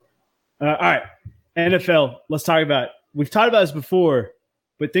it. All right, NFL. Let's talk about. We've talked about this before,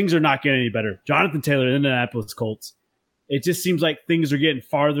 but things are not getting any better. Jonathan Taylor, Indianapolis Colts. It just seems like things are getting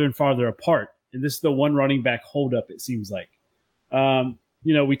farther and farther apart, and this is the one running back holdup. It seems like.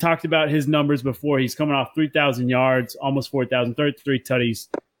 We talked about his numbers before. He's coming off 3,000 yards, almost 4,000, 33 tutties.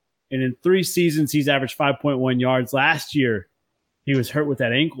 And in 3 seasons, he's averaged 5.1 yards. Last year, he was hurt with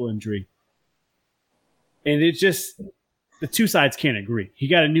that ankle injury. And it just – the two sides can't agree. He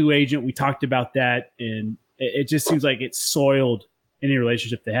got a new agent. We talked about that. And it just seems like it soiled any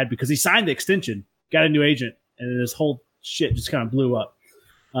relationship they had because he signed the extension, got a new agent, and then this whole shit just kind of blew up.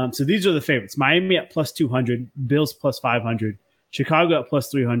 So these are the favorites. Miami at plus 200, Bills plus 500. Chicago at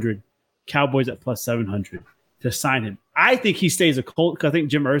plus 300, Cowboys at plus 700 to sign him. I think he stays a Colt because I think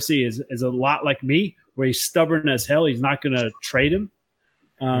Jim Irsay is a lot like me, where he's stubborn as hell. He's not going to trade him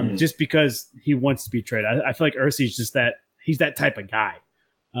just because he wants to be traded. I feel like Irsay's just he's that type of guy.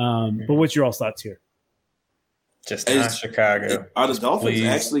 But what's your all thoughts here? Just not Chicago. Are the Dolphins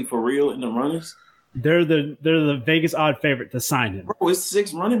actually for real in the runners? They're the Vegas odd favorite to sign him. Bro, it's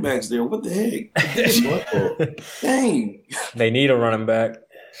 6 running backs there. What the heck? Dang. They need a running back.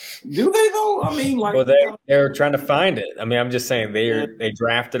 Do they though? I mean, like, well, they're trying to find it. I mean, I'm just saying they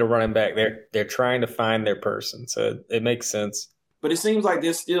drafted a running back. They're trying to find their person, so it makes sense. But it seems like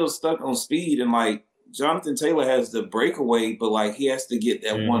they're still stuck on speed, and like Jonathan Taylor has the breakaway, but like he has to get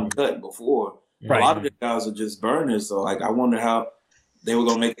that one cut before. Right. A lot of the guys are just burners, so like I wonder how they were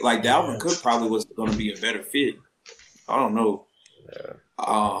going to make it. Like Dalvin Cook probably was going to be a better fit. I don't know. Yeah.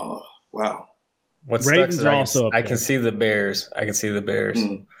 Wow. What Ravens are also I can see the Bears.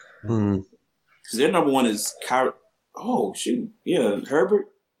 Because their number one is Kyrie. Oh, shoot. Yeah, Herbert.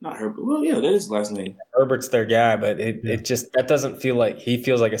 Not Herbert. Well, yeah, that is his last name. Herbert's their guy, but it just – that doesn't feel like – he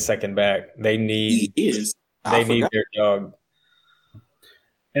feels like a second back. They need – he is. They need their dog.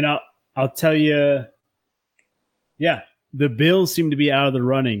 And I'll tell you, yeah, the Bills seem to be out of the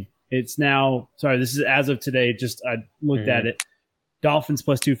running. It's now, sorry, this is as of today. Just I looked at it. Dolphins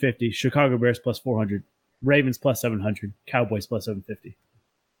plus 250, Chicago Bears plus 400, Ravens plus 700, Cowboys plus 750.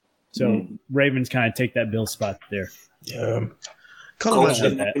 So Ravens kind of take that Bills spot there. Yeah. Can't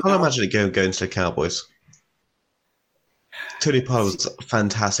imagine it going to the Cowboys. Tony Pollard was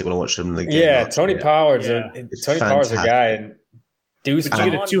fantastic when I watched him in the game. Yeah, Tony Pollard's a guy. And Deuce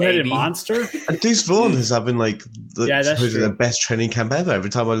Vaughn, a two-headed monster. And Deuce Vaughn is having the best training camp ever.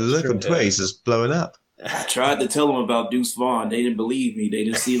 Every time I look on Twitter, he's just blowing up. I tried to tell them about Deuce Vaughn. They didn't believe me. They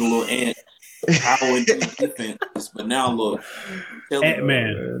didn't see the little ant power in defense. But now look,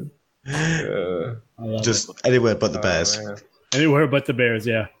 Ant-Man. Just anywhere but the Bears. Anywhere but the Bears.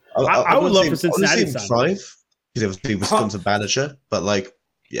 Yeah, I would love for Cincinnati to thrive because obviously Wisconsin manager, but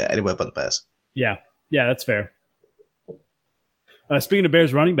anywhere but the Bears. Yeah, that's fair. Speaking of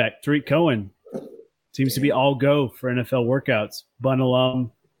Bears running back, Tariq Cohen seems to be all go for NFL workouts. Bun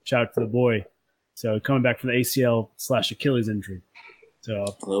alum, shout out to the boy. So coming back from the ACL/Achilles injury. So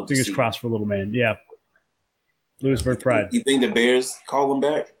fingers crossed for little man. Yeah. Lewisburg Pride. You think the Bears call him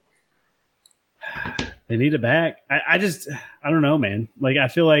back? They need it back. I don't know, man. I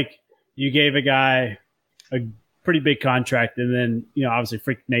feel like you gave a guy a pretty big contract and then, obviously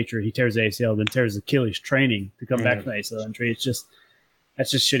freak nature, he tears the ACL, then tears Achilles training to come back from the ACL injury. That's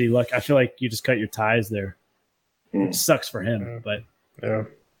just shitty luck. I feel like you just cut your ties there. It sucks for him, but yeah.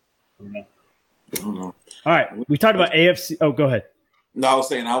 I don't know. All right. We talked about AFC. Oh, go ahead. No, I was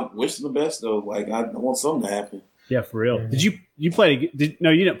saying I wish him the best though. I want something to happen. Yeah, for real. Did you play? No,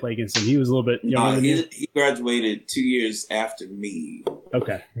 you didn't play against him. He was a little bit younger than you. He graduated 2 years after me.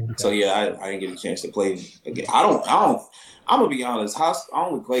 Okay. So yeah, I didn't get a chance to play again. I'm gonna be honest. I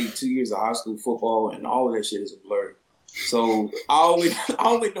only played 2 years of high school football, and all of that shit is a blur. So I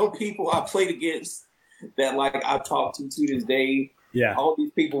only know people I played against that I talk to this day. Yeah. All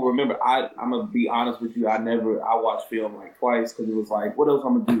these people remember. I'm gonna be honest with you. I watched film twice because it was what else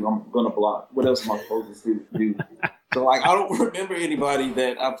I'm gonna do? I'm gonna block. What else am I supposed to do? So I don't remember anybody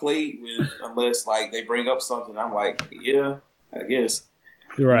that I played with unless they bring up something. I'm yeah, I guess.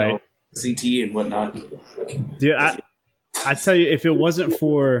 You're right. CT and whatnot. Dude, I tell you, if it wasn't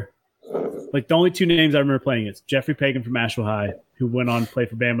for the only two names I remember playing is Jeffrey Pagan from Asheville High, who went on to play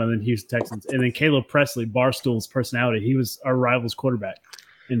for Bama and then Houston Texans, and then Caleb Presley, Barstool's personality. He was our rival's quarterback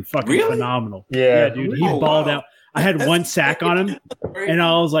and fucking phenomenal. Yeah, dude, he balled out. I had one sack on him, and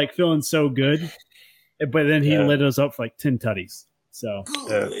I was feeling so good, but then he lit us up for 10 tutties. So,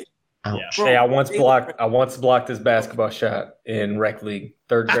 yeah. Hey, I once blocked his basketball shot in rec league,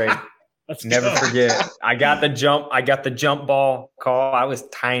 3rd grade. Never forget. I got the jump ball call. I was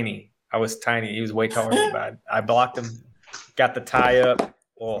tiny. He was way taller than me. I blocked him. Got the tie up.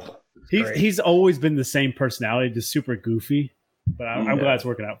 Oh, he's always been the same personality, just super goofy. But I'm glad it's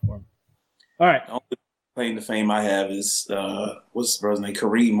working out for him. All right. The only claim to fame I have is what's his brother's name?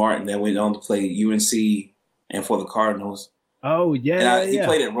 Kareem Martin, that went on to play UNC and for the Cardinals. Oh yeah, he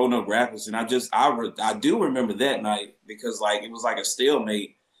played at Roanoke Rapids, and I do remember that night because it was a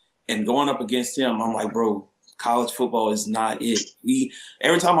stalemate, and going up against him, I'm bro, college football is not it.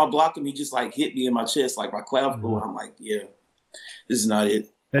 Every time I blocked him, he just hit me in my chest, my clavicle. I'm yeah, this is not it.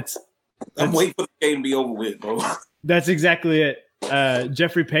 I'm waiting for the game to be over with, bro. That's exactly it.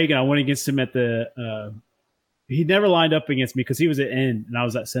 Jeffrey Pagan, I went against him at the he never lined up against me because he was at end and I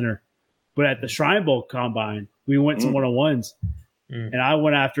was at center. But at the Shrine Bowl Combine, we went to one-on-ones, and I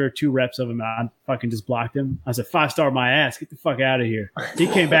went after 2 reps of him, and I fucking just blocked him. I said, 5-star my ass. Get the fuck out of here. He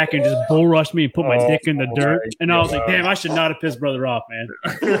came back and just bull rushed me and put my dick in the dirt. And I was like, damn, I should not have pissed brother off, man.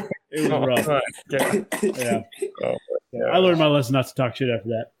 It was rough. Yeah. I learned my lesson not to talk shit after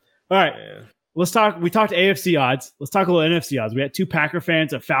that. All right. Let's talk. We talked AFC odds. Let's talk a little NFC odds. We had 2 Packer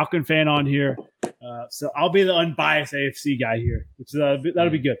fans, a Falcon fan on here. So I'll be the unbiased AFC guy here, which that'll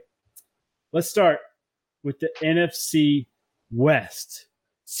be good. Let's start with the NFC West.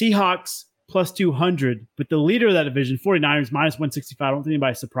 Seahawks plus 200, but the leader of that division, 49ers, minus 165. I don't think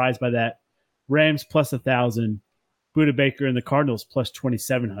anybody's surprised by that. Rams plus 1,000. Buda Baker and the Cardinals plus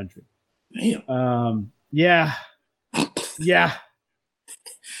 2,700. Damn. Yeah. I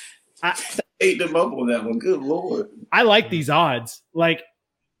ate them up on that one. Good Lord. I like these odds.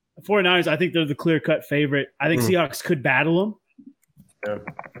 49ers, I think they're the clear-cut favorite. I think Seahawks could battle them. Yeah.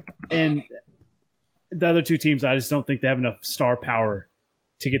 And the other 2 teams, I just don't think they have enough star power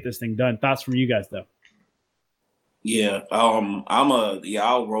to get this thing done. Thoughts from you guys, though? Yeah,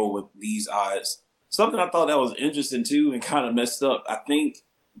 I'll roll with these odds. Something I thought that was interesting too, and kind of messed up. I think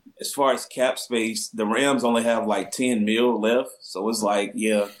as far as cap space, the Rams only have 10 mil left, so it's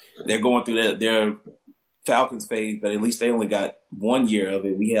they're going through that. They're Falcons phase, but at least they only got 1 year of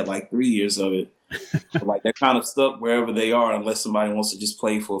it. We had like 3 years of it. So like they're kind of stuck wherever they are unless somebody wants to just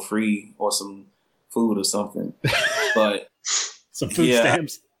play for free or some food or something. But some food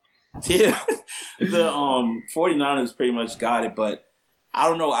stamps. Yeah. The 49ers pretty much got it, but I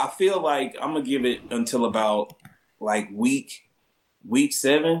don't know. I feel like I'm gonna give it until about like week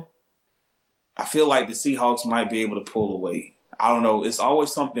 7. I feel like the Seahawks might be able to pull away. I don't know. It's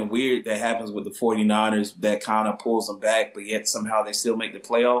always something weird that happens with the 49ers that kind of pulls them back, but yet somehow they still make the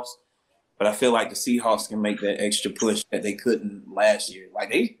playoffs. But I feel like the Seahawks can make that extra push that they couldn't last year.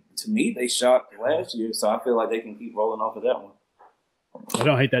 Like to me, they shocked last year, so I feel like they can keep rolling off of that one. I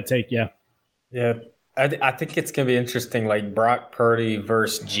don't hate that take, yeah. Yeah, I think it's going to be interesting, like Brock Purdy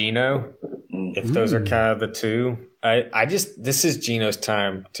versus Geno, if those are kind of the two. This is Geno's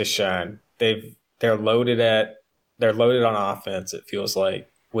time to shine. They're loaded on offense, it feels like,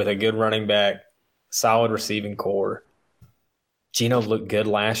 with a good running back, solid receiving core. Geno looked good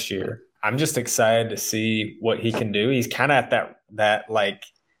last year. I'm just excited to see what he can do. He's kind of at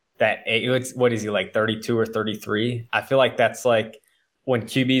what is he, like 32 or 33? I feel like that's like when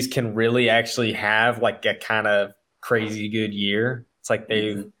QBs can really actually have like a kind of crazy good year. It's like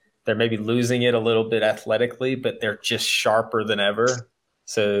they're maybe losing it a little bit athletically, but they're just sharper than ever.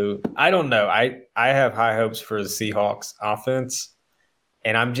 So I don't know. I have high hopes for the Seahawks offense,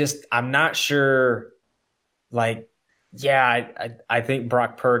 and I'm not sure. Like, yeah, I think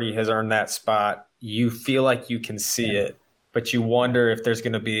Brock Purdy has earned that spot. You feel like you can see it, but you wonder if there's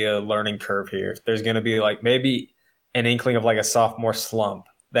going to be a learning curve here. If there's going to be like maybe an inkling of like a sophomore slump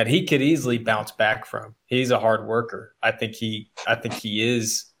that he could easily bounce back from. He's a hard worker. I think he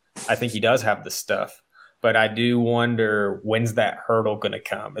is. I think he does have the stuff. But I do wonder, when's that hurdle going to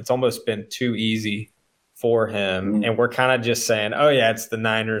come? It's almost been too easy for him. And we're kind of just saying, oh, yeah, it's the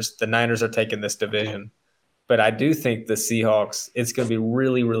Niners. The Niners are taking this division. But I do think the Seahawks, it's going to be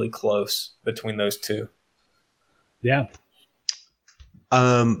really, really close between those two. Yeah.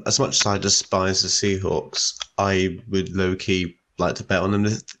 As much as I despise the Seahawks, I would low-key like to bet on them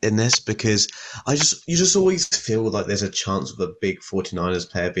in this because you just always feel like there's a chance of a big 49ers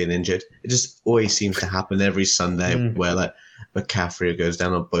player being injured. It just always seems to happen every Sunday where like McCaffrey goes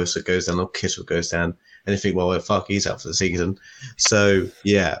down or Bosa goes down or Kittle goes down, and you think, well, fuck, he's out for the season. So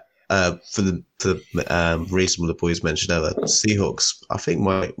yeah, for the reason the boys mentioned earlier, Seahawks I think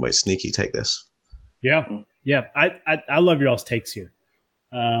might sneaky take this. Yeah. I love your all's takes here.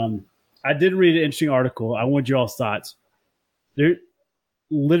 I did read an interesting article. I want your all's thoughts. There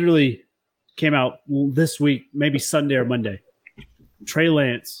literally came out this week, maybe Sunday or Monday. Trey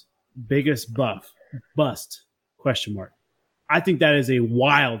Lance, biggest bust, question mark. I think that is a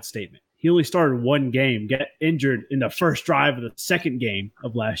wild statement. He only started one game, got injured in the first drive of the second game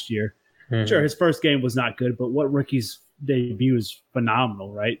of last year. Mm-hmm. Sure, his first game was not good, but what rookie's debut is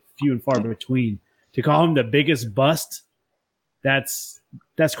phenomenal, right? Few and far between. To call him the biggest bust, that's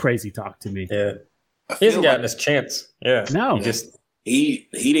crazy talk to me. Yeah. He hasn't gotten his chance. Yeah. No. He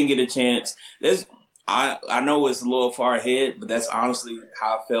didn't get a chance. I know it's a little far ahead, but that's honestly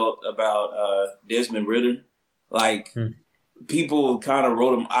how I felt about Desmond Ridder. Like, people kind of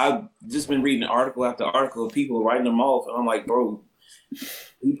wrote him. I've just been reading article after article of people writing him off, and I'm like, bro,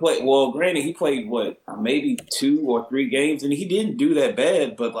 he played, well, granted, he played, maybe 2 or 3 games, and he didn't do that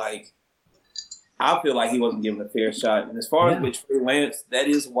bad, but, like, I feel like he wasn't given a fair shot. And as far as with Trey Lance, that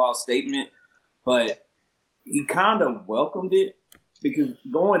is a wild statement. But he kind of welcomed it because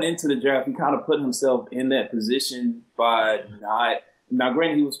going into the draft, he kind of put himself in that position by not – now,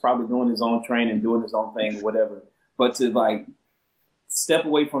 granted, he was probably doing his own training, doing his own thing or whatever. But to, like, step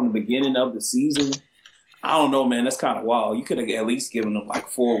away from the beginning of the season, I don't know, man. That's kind of wild. You could have at least given him, like,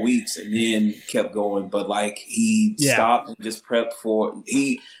 4 weeks and then kept going. But, like, he stopped and just prepped for –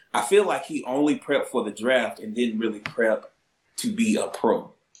 I feel like he only prepped for the draft and didn't really prep to be a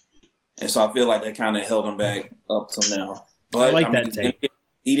pro. And so I feel like that kind of held him back up till now. But I like that take.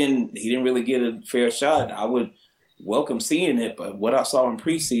 He didn't really get a fair shot. I would welcome seeing it, but what I saw in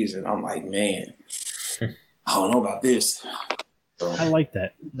preseason, I'm like, man, I don't know about this. I like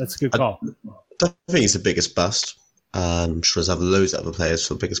that. That's a good call. I think he's the biggest bust. I'm sure there's other loads of other players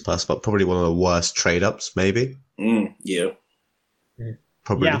for the biggest bust, but probably one of the worst trade ups, maybe. Yeah.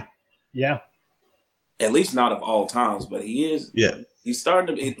 Probably. Yeah. At least not of all times, but he is. Yeah. He's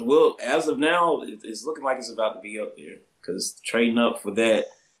starting to as of now, it's looking like it's about to be up there because trading up for that,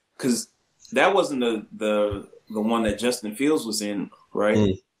 because that wasn't the one that Justin Fields was in,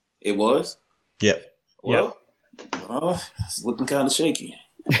 right? It was? Yeah. Well, it's looking kind of shaky.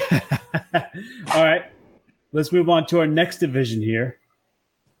 All right. Let's move on to our next division here.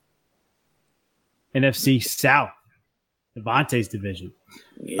 NFC South, Devontae's division.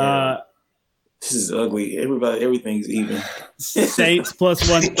 Yeah. This is ugly. Everything's even. Saints plus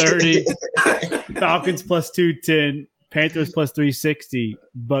 130, Falcons plus 210, Panthers plus 360,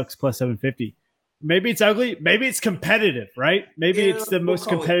 Bucks plus 750. Maybe it's ugly. Maybe it's competitive, right? Maybe it's the most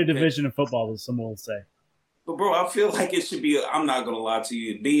competitive division of football, as someone will say. But, bro, I feel like it should be – I'm not going to lie to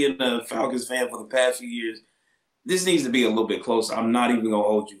you. Being a Falcons fan for the past few years, this needs to be a little bit closer. I'm not even going to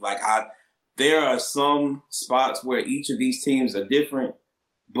hold you. There are some spots where each of these teams are different,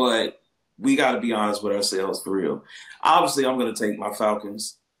 but we got to be honest with ourselves for real. Obviously, I'm going to take my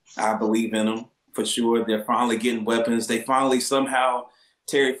Falcons. I believe in them for sure. They're finally getting weapons. They finally somehow –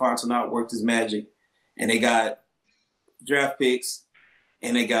 Terry Fontenot worked his magic, and they got draft picks,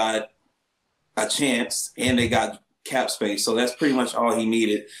 and they got a chance, and they got cap space. So that's pretty much all he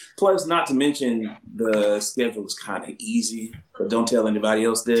needed. Plus, not to mention the schedule was kind of easy, but don't tell anybody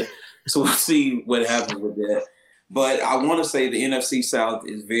else that. So we'll see what happens with that. But I want to say the NFC South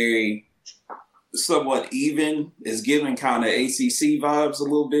is very somewhat even. It's giving kind of ACC vibes a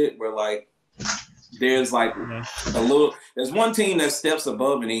little bit, where there's there's one team that steps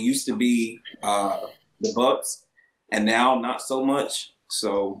above, and it used to be the Bucks, and now not so much.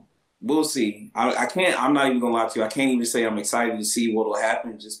 So we'll see. I'm not even gonna lie to you. I can't even say I'm excited to see what will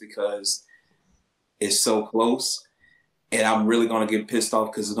happen, just because it's so close, and I'm really gonna get pissed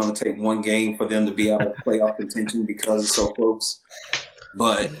off because it's gonna take one game for them to be out of playoff contention because it's so close.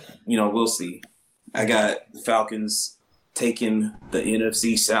 But we'll see. I got the Falcons taking the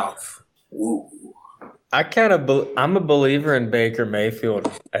NFC South. Woo. I'm a believer in Baker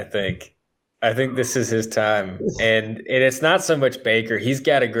Mayfield. I think this is his time, and it's not so much Baker. He's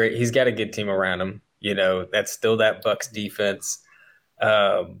got a good team around him. That's still that Bucks defense.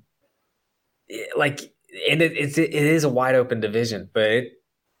 And it is a wide open division, but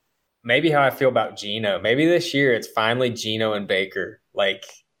maybe how I feel about Geno. Maybe this year it's finally Geno and Baker.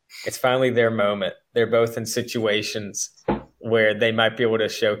 It's finally their moment. They're both in situations where they might be able to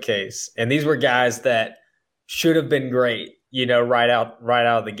showcase. And these were guys that should have been great, right out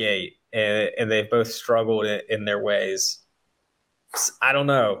of the gate. And they've both struggled in their ways. I don't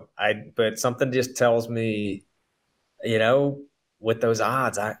know. But something just tells me, with those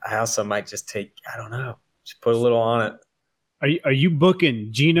odds, I also might just take, I don't know, just put a little on it. Are you booking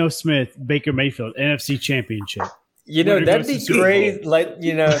Geno Smith, Baker Mayfield, NFC Championship? That'd be crazy.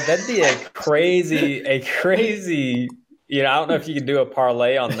 That'd be a crazy. I don't know if you can do a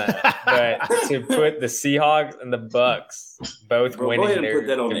parlay on that, but to put the Seahawks and the Bucks both winning, go ahead and put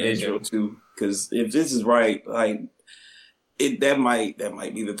that on division. The intro too, because if this is right, that might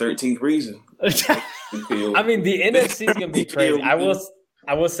be the 13th reason. I mean, the NFC is gonna be crazy. I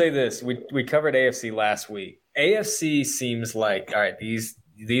will say this: we covered AFC last week. AFC seems like, all right, these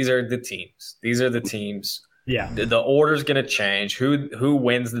are the teams. These are the teams. Yeah, the order's gonna change. Who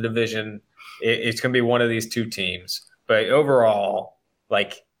wins the division? It's gonna be one of these two teams. But overall,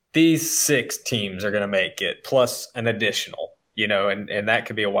 these 6 teams are going to make it, plus an additional, and that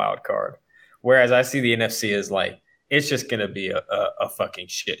could be a wild card. Whereas I see the NFC as it's just going to be a fucking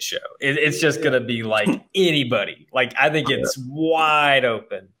shit show. It's just going to be anybody. I think it's wide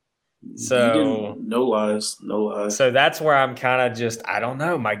open. So no lies. So that's where I'm kind of just, I don't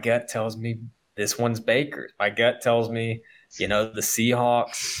know. My gut tells me this one's Baker's. My gut tells me, the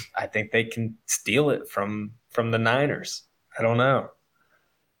Seahawks, I think they can steal it from the Niners. I don't know.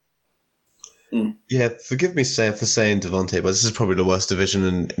 Yeah, forgive me for saying Devontae, but this is probably the worst division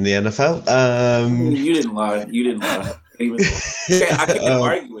in the NFL. You didn't lie. I can't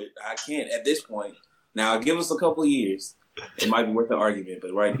argue it. I can't at this point. Now, give us a couple of years. It might be worth the argument,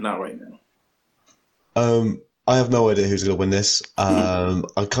 but not right now. I have no idea who's going to win this. I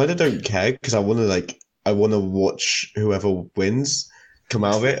kind of don't care because I want to watch whoever wins come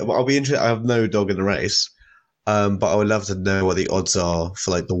out of it. I'll be interested. I have no dog in the race. But I would love to know what the odds are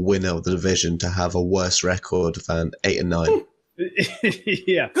for the winner of the division to have a worse record than 8 and 9.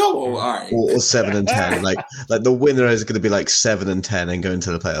 Yeah. Go all right. Or 7 and 10. Like the winner is going to be 7 and 10 and go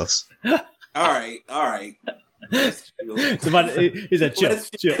into the playoffs. All right. Is that chill?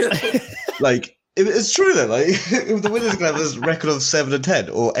 It's true though. If the winner's going to have this record of 7 and 10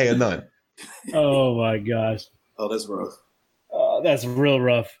 or 8 and 9. Oh my gosh. Oh, that's rough. That's real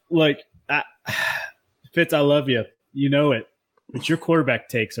rough. Fitz, I love you. You know it. But your quarterback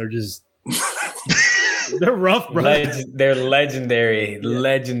takes are just they're rough, bro. They're legendary.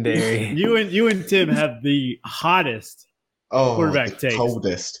 Legendary. You and Tim have the hottest quarterback takes.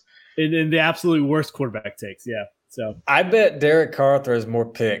 Coldest. And the absolute worst quarterback takes, yeah. So I bet Derek Carr throws more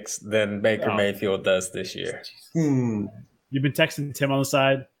picks than Baker Mayfield does this year. You've been texting Tim on the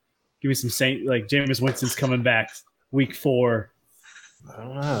side? Give me some Saint, like Jameis Winston's coming back week 4. I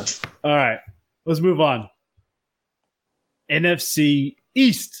don't know. All right, let's move on. NFC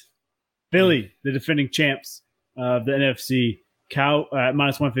East. Philly, the defending champs of the NFC.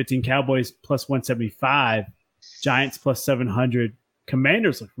 Minus 115. Cowboys plus 175. Giants plus 700.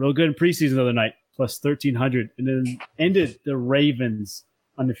 Commanders look real good in preseason the other night, plus 1,300. And then ended the Ravens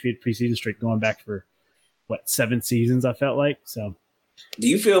undefeated preseason streak going back for, 7 seasons, I felt like. So, do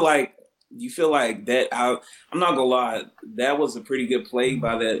you feel like that? I'm not gonna lie, that was a pretty good play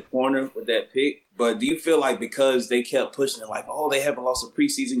by that corner with that pick. But do you feel like because they kept pushing it, like, oh, they haven't lost a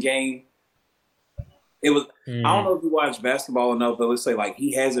preseason game? It was. I don't know if you watch basketball enough, but let's say like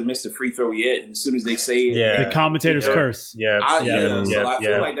he hasn't missed a free throw yet. And as soon as they say it, the commentator's curse. So I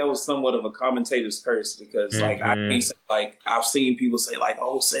feel like that was somewhat of a commentator's curse because like I can't say, like I've seen people say like,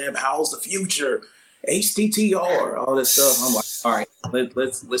 "Oh, Sam Howell's the future, HTTR, all this stuff." I'm like, all right,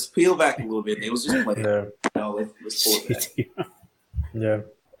 let's peel back a little bit. It was just like, let's pull it back. Yeah.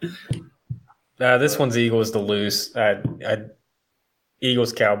 This one's Eagles to lose.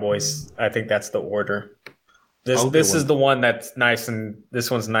 Eagles, Cowboys. I think that's the order. This is the one that's nice, and this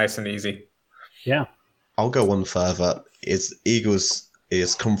one's nice and easy. Yeah. I'll go one further. It's Eagles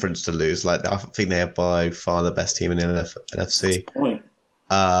is conference to lose. Like I think they're by far the best team in the NFC.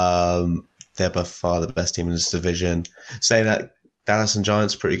 They're by far the best team in this division. Saying that Dallas and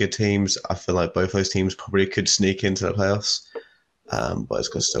Giants are pretty good teams. I feel like both those teams probably could sneak into the playoffs. But it's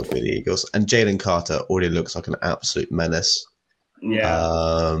going to still be the Eagles. And Jalen Carter already looks like an absolute menace.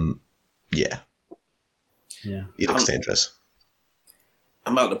 Yeah. Yeah. He looks dangerous.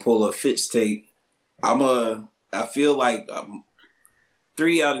 I'm about to pull a Fitz tape. I feel like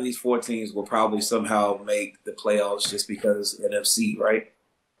 3 out of these 4 teams will probably somehow make the playoffs just because NFC, right?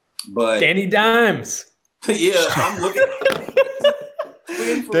 But Danny Dimes. Yeah, I'm looking.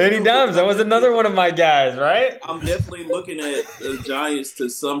 Danny Dimes. That was another one of my guys, right? I'm definitely looking at the Giants to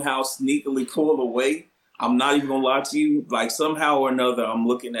somehow sneakily pull away. I'm not even gonna lie to you. Like somehow or another, I'm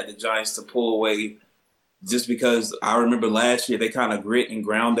looking at the Giants to pull away, just because I remember last year they kind of grit and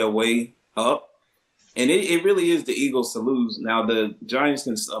ground their way up, and it really is the Eagles to lose. Now the Giants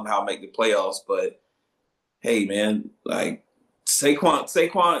can somehow make the playoffs, but hey, man, like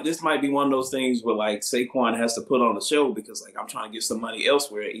Saquon, this might be one of those things where like Saquon has to put on a show because like I'm trying to get some money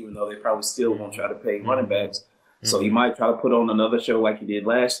elsewhere, even though they probably still won't try to pay running backs. Mm-hmm. So he might try to put on another show like he did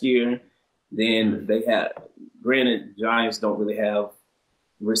last year. Then they had, granted, Giants don't really have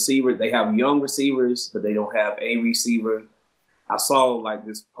receivers. They have young receivers, but they don't have a receiver. I saw like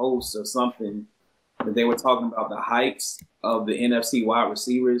this post or something that they were talking about the heights of the NFC wide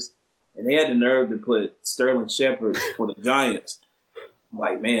receivers, and they had the nerve to put Sterling Shepard for the Giants. I'm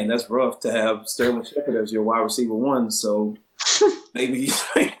like, man, that's rough to have Sterling Shepard as your wide receiver 1. So maybe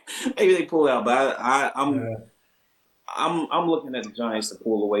they pull out. But I'm looking at the Giants to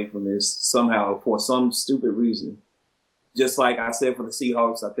pull away from this somehow for some stupid reason. Just like I said for the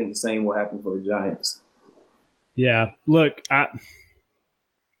Seahawks, I think the same will happen for the Giants. Yeah, look,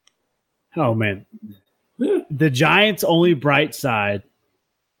 oh man, the Giants' only bright side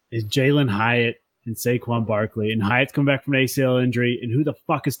is Jalen Hyatt and Saquon Barkley, and Hyatt's come back from an ACL injury, and who the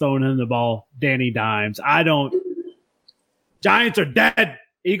fuck is throwing him the ball? Danny Dimes. Giants are dead.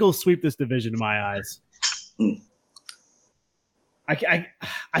 Eagles sweep this division in my eyes. I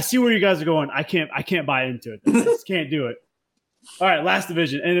see where you guys are going. I can't buy into it. I just can't do it. All right, last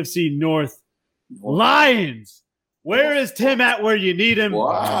division, NFC North. Lions. Where is Tim at where you need him?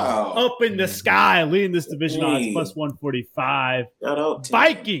 Wow. Up in the sky, leading this division odds, plus 145.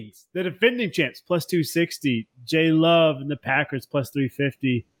 Vikings, the defending champs, plus 260. J Love and the Packers, plus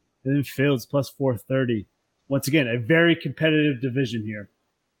 350. And then Fields, plus 430. Once again, a very competitive division here.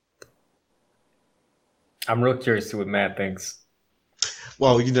 I'm real curious to what Matt thinks.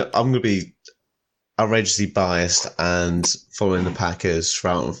 Well, I'm going to be outrageously biased and following the Packers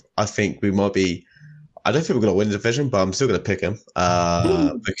throughout. I think we might be. I don't think we're going to win the division, but I'm still going to pick them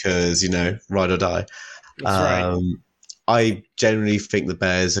because ride or die. That's right. I generally think the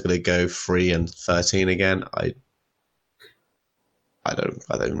Bears are going to go 3-13 again. I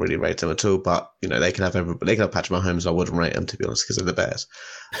don't really rate them at all, but they can have Patrick Mahomes. I wouldn't rate them, to be honest, because of the Bears.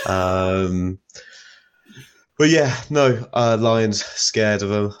 But yeah, no, Lions scared of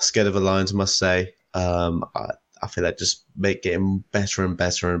them. Scared of the Lions, I must say. I feel like just getting better and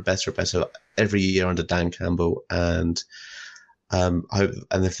better and better every year under Dan Campbell, and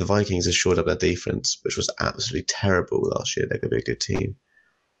if the Vikings have shored up their defense, which was absolutely terrible last year, they're going to be a good team.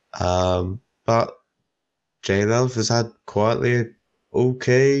 But J Love has had quietly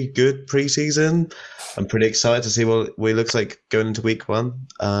okay, good preseason. I'm pretty excited to see what it looks like going into week 1.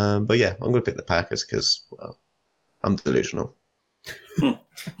 But yeah, I'm going to pick the Packers because, well, I'm delusional.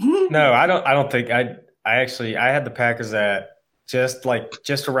 No, I don't think I had the Packers at just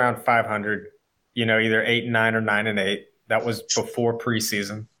around 500, either 8-9 or 9-8. That was before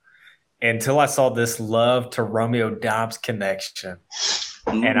preseason. Until I saw this Love to Romeo Doubs connection.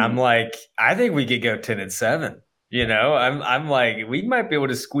 And I'm like, I think we could go 10-7. I'm like, we might be able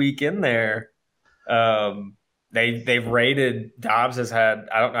to squeak in there. They've rated Doubs has had,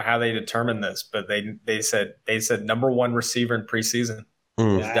 I don't know how they determined this, but they said number 1 receiver in preseason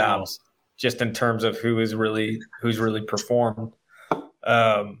is Doubs, just in terms of who's really performed.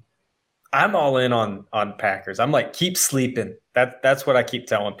 I'm all in on Packers. I'm like, keep sleeping. That's what I keep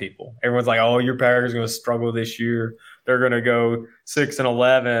telling people. Everyone's like, oh, your Packers are going to struggle this year. They're going to go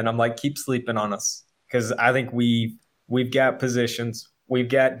 6-11. I'm like, keep sleeping on us, because I think we've got positions, we've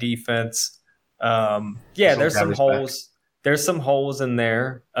got defense. There's some holes. There's some holes in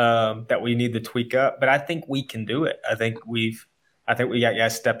there that we need to tweak up, but I think we can do it. I think we got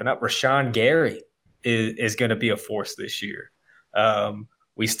guys stepping up. Rashawn Gary is going to be a force this year.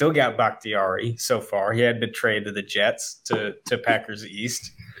 We still got Bakhtiari so far. He had been traded to the Jets to Packers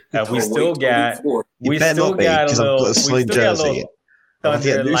East. We still got a little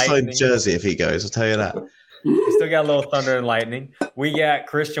Thunder and Lightning jersey if he goes. I'll tell you that. We still got a little Thunder and Lightning. We got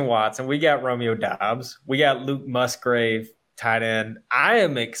Christian Watson. We got Romeo Doubs. We got Luke Musgrave, tight end. I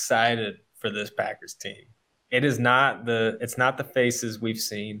am excited for this Packers team. It's not the faces we've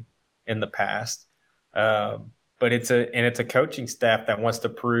seen in the past, but it's a coaching staff that wants to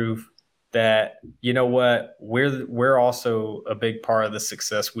prove that, you know what, we're also a big part of the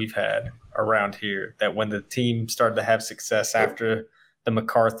success we've had around here. That when the team started to have success after the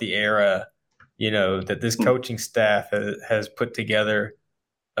McCarthy era, that this coaching staff has put together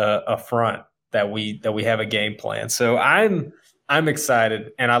a front that we have a game plan. So I'm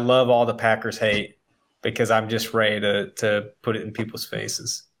excited, and I love all the Packers hate, because I'm just ready to put it in people's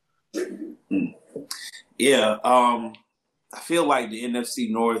faces. Yeah, I feel like the NFC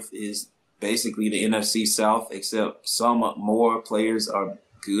North is basically the NFC South, except some more players are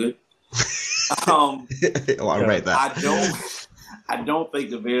good. I rate that. I don't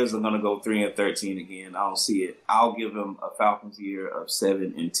think the Bears are going to go 3-13 again. I don't see it. I'll give them a Falcons year of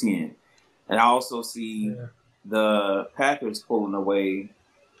 7-10, and I also see the Packers pulling away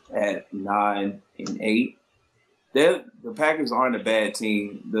at 9-8. The Packers aren't a bad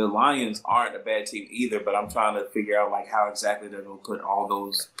team. The Lions aren't a bad team either, but I'm trying to figure out how exactly they're going to put all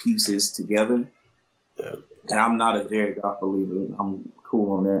those pieces together. Yeah. And I'm not a Jared Goff believer. I'm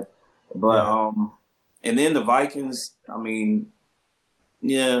cool on that. But and then the Vikings,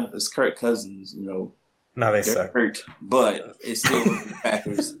 it's Kirk Cousins, No, they suck. Hurt, but it's still the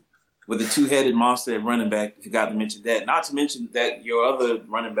Packers with a two-headed monster at running back. I forgot to mention that. Not to mention that your other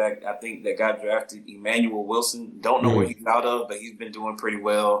running back, I think, that got drafted, Emmanuel Wilson. Don't know where he's out of, but he's been doing pretty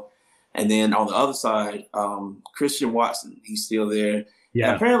well. And then on the other side, Christian Watson, he's still there. Yeah.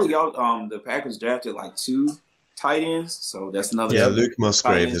 And apparently, the Packers drafted 2 tight ends, so that's another. Yeah, Luke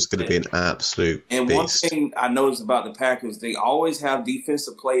Musgrave is going to be an absolute beast. One thing I noticed about the Packers, they always have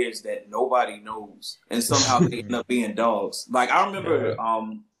defensive players that nobody knows, and somehow they end up being dogs. I remember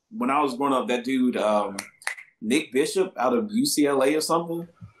when I was growing up, that dude Nick Bishop out of UCLA or something.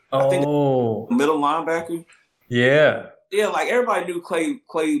 I think middle linebacker. Yeah. Yeah, everybody knew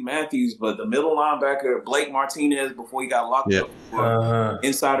Clay Matthews, but the middle linebacker, Blake Martinez, before he got locked up for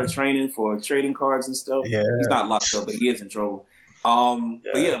insider training for trading cards and stuff. Yeah. He's not locked up, but he is in trouble.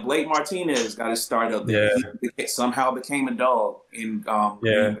 But Blake Martinez got his start up there. Yeah. He somehow became a dog. And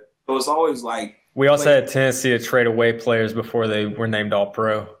so it's always we also had a tendency to trade away players before they were named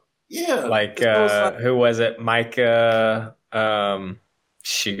All-Pro. Yeah. Who was it? Micah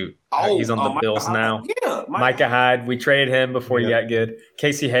he's on the Bills now. Yeah, Micah Hyde. We traded him before he got good.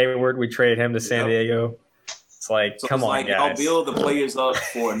 Casey Hayward, we traded him to San Diego. It's come on, guys. I'll build the players up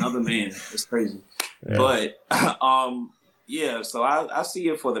for another man. It's crazy. Yeah. But so I see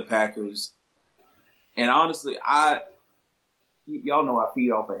it for the Packers. And honestly, y'all know I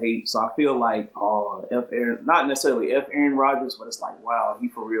feed off of hate, so I feel not necessarily Aaron Rodgers, but it's wow, he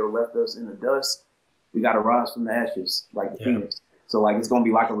for real left us in the dust. We got to rise from the ashes like the Phoenix. So it's going to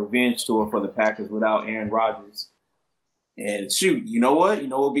be a revenge tour for the Packers without Aaron Rodgers. And shoot, you know what? You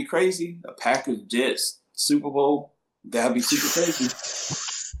know what would be crazy? The Packers-Jets Super Bowl. That would be super crazy.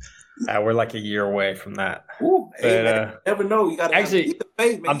 We're a year away from that. Ooh, you never know. You got to actually.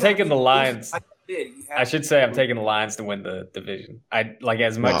 I'm taking the Lions. I should say I'm taking the Lions to win the division. I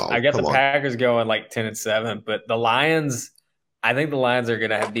got the Packers going 10-7, but the Lions I think the Lions are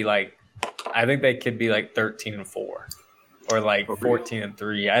gonna be like, I think they could be like 13-4 or like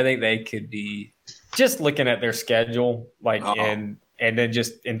 14-3. I think they could be, just looking at their schedule, like and then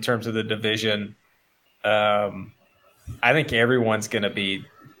just in terms of the division. I think everyone's gonna be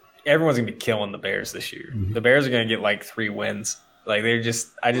killing the Bears this year. Mm-hmm. The Bears are gonna get like 3 wins. Like I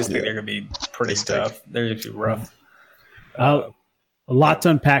just think they're gonna be pretty tough. They're gonna be rough. A lot to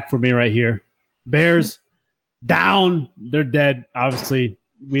unpack for me right here. Bears down, they're dead. Obviously,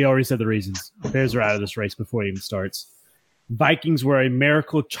 we already said the reasons. The Bears are out of this race before it even starts. Vikings were a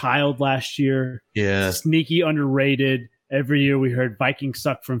miracle child last year. Yeah, sneaky, underrated. Every year we heard Vikings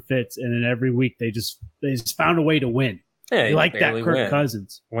suck from Fitz, and then every week they just found a way to win. Yeah, they like that Kirk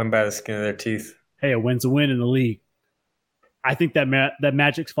Cousins. Win by the skin of their teeth. Hey, a win's a win in the league. I think that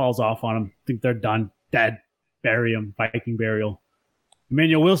magic falls off on them. I think they're done. Dead. Bury him. Viking burial.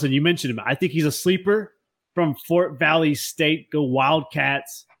 Emmanuel Wilson, you mentioned him. I think he's a sleeper from Fort Valley State. Go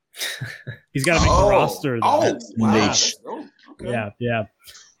Wildcats. He's got to make the roster. Wow. Okay. Yeah.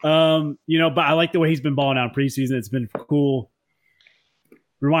 But I like the way he's been balling out in preseason. It's been cool.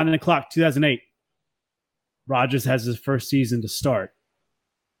 Rewinding the clock, 2008. Rodgers has his first season to start.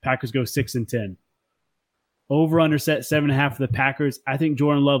 Packers go 6-10. Over under set 7.5 for the Packers. I think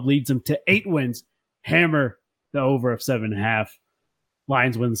Jordan Love leads them to 8 wins. Hammer the over of 7.5.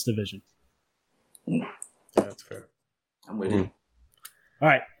 Lions win this division. Yeah, that's fair. I'm with you. All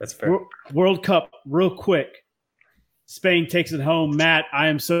right. That's fair. World Cup, real quick. Spain takes it home. Matt, I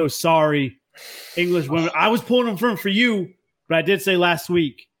am so sorry. English women. I was pulling them for you, but I did say last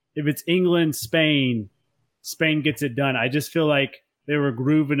week, if it's England, Spain gets it done. I just feel like they were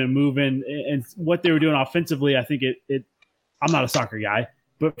grooving and moving, and what they were doing offensively, I think it I'm not a soccer guy,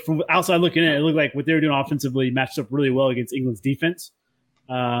 but from outside looking in, it looked like what they were doing offensively matched up really well against England's defense.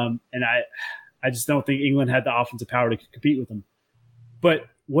 And I just don't think England had the offensive power to compete with them. But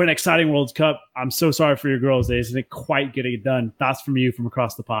what an exciting World Cup. I'm so sorry for your girls. They just didn't quite get it done. Thoughts from you from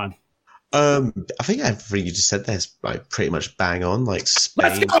across the pond? I think everything you just said there is like pretty much bang on. Like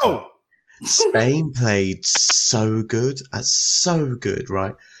Spain. Let's go! Spain played so good,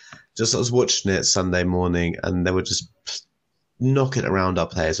 right? Just I was watching it Sunday morning, and they were just knocking around our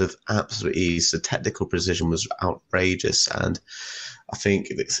players with absolute ease. The technical precision was outrageous, and I think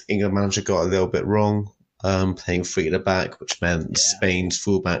the England manager got a little bit wrong, playing 3 at the back, which meant Spain's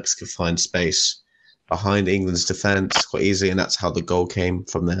fullbacks could find space behind England's defence quite easily, and that's how the goal came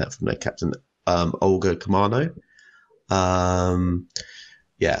from their captain, Olga Carmano.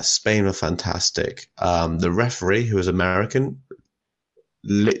 Spain were fantastic. The referee, who was American,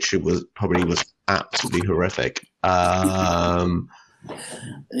 literally was absolutely horrific.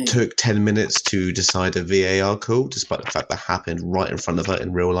 Took 10 minutes to decide a VAR call, despite the fact that happened right in front of her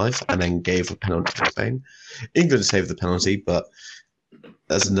in real life, and then gave a penalty to Spain. England saved the penalty, but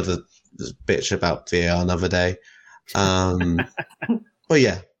there's another bitch about VAR another day. But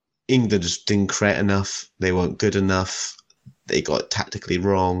yeah, England just didn't create enough. They weren't good enough. They got tactically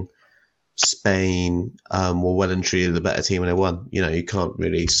wrong. Spain were well and truly the better team, and they won. You can't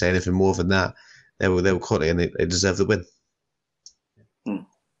really say anything more than that. They were quality, and they deserved the win.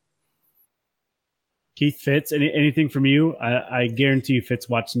 Keith, Fitz, anything from you? I guarantee you Fitz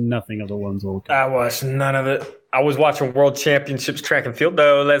watched nothing of the Women's World Cup. I watched none of it. I was watching World Championships track and field,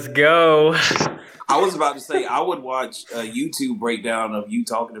 though. Let's go. I was about to say, I would watch a YouTube breakdown of you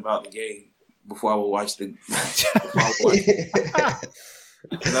talking about the game before I would watch the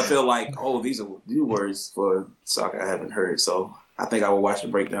because I feel like, these are new words for soccer I haven't heard. So I think I will watch the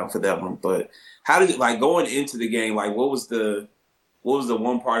breakdown for that one. But how did it, going into the game, what was the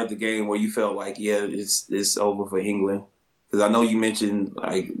one part of the game where you felt like, it's over for England? Because I know you mentioned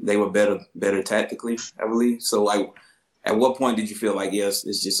they were better tactically, I believe. So at what point did you feel like, yes,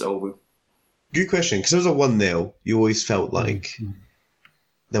 it's just over? Good question. Because it was a 1-0. You always felt like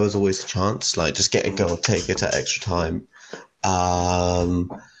there was always a chance, just get a goal, take it at extra time.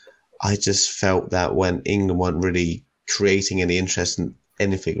 I just felt that when England weren't really creating any interest in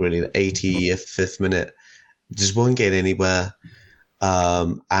anything really, the 85th minute, just weren't getting anywhere.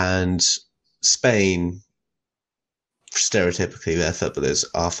 And Spain, stereotypically, their footballers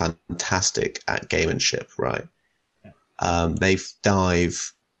are fantastic at gamemanship, right? They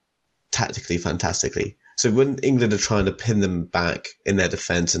dive tactically fantastically. So when England are trying to pin them back in their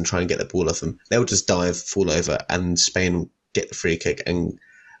defence and try and get the ball off them, they'll just dive, fall over, and Spain will get the free kick, and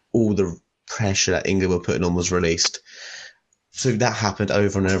all the pressure that England were putting on was released. So that happened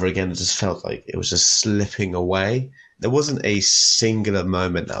over and over again. It just felt like it was just slipping away. There wasn't a singular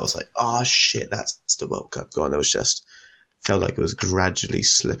moment that I was like, oh shit, that's the World Cup gone. It was just felt like it was gradually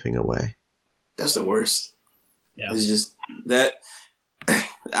slipping away. That's the worst. Yeah. It's just that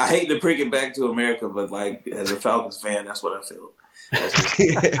I hate to bring it back to America, but like as a Falcons fan, that's what I feel.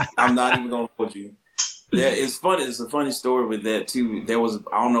 I'm not even gonna put you. Yeah, it's funny. It's a funny story with that too. There was,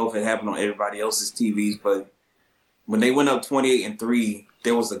 I don't know if it happened on everybody else's TVs, but when they went up 28-3,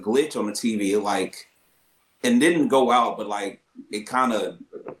 there was a glitch on the TV. It didn't go out, but like it kind of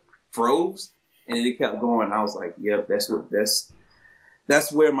froze, and it kept going. I was like, "Yep,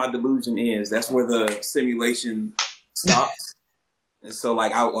 that's where my delusion is. That's where the simulation stops." And so,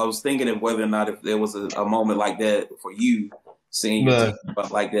 like, I was thinking of whether or not if there was a moment like that for you, seeing your team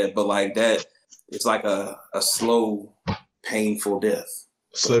like that, but like that. It's like a slow, painful death.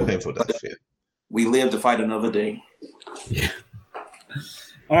 Slow, painful death, yeah. We live to fight another day. Yeah.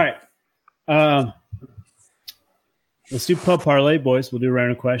 All right. Let's do pub parlay, boys. We'll do a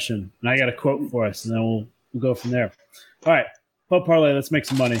random question. And I got a quote for us, and then we'll go from there. All right. Pub parlay, let's make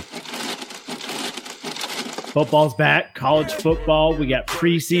some money. Football's back. College football. We got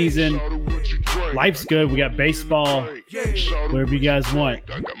preseason. Life's good. We got baseball. Wherever you guys want.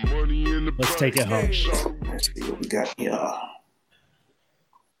 Let's take it home. Let's see what we got here.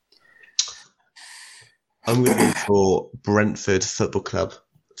 I'm going to go for Brentford Football Club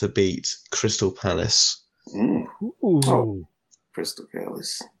to beat Crystal Palace. Oh, Crystal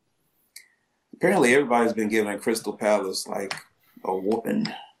Palace. Apparently, everybody's been giving Crystal Palace like a whooping.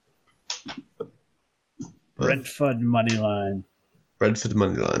 Brentford money line. Brentford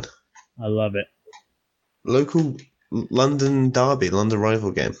money line. I love it. Local London derby, London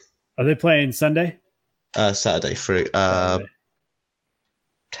rival game. Are they playing Sunday? Saturday for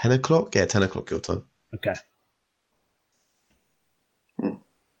 10 o'clock? Yeah, 10 o'clock your time. Okay.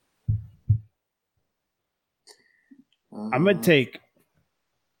 I'm going to take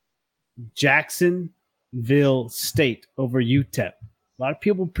Jacksonville State over UTEP. A lot of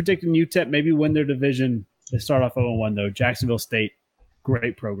people predicting UTEP maybe win their division. They start off 0-1, though. Jacksonville State,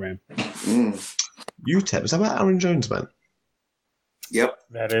 great program. UTEP, is that about Aaron Jones, man? Yep.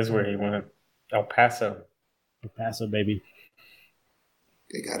 That is where he went. El Paso. El Paso, baby.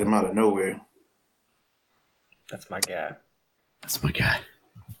 They got him out of nowhere. That's my guy. That's my guy.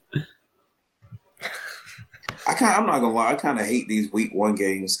 I'm not gonna lie. I kind of hate these week 1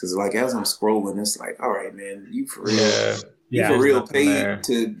 games because, like, as I'm scrolling, it's like, all right, man, you for real, you for real paid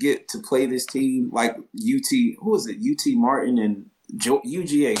to get to play this team like UT. Who is it? UT Martin and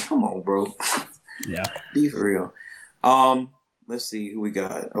UGA. Come on, bro. Yeah, be for real. Let's see who we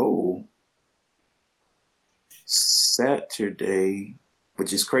got. Oh, Saturday,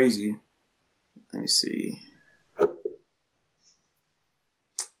 which is crazy. Let me see.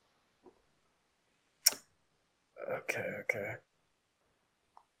 Okay.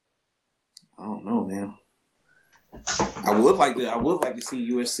 I don't know, man. I would like to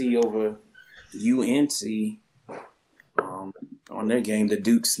see USC over UNC on their game, the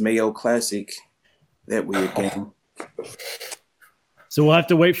Duke's Mayo Classic. That weird game. So we'll have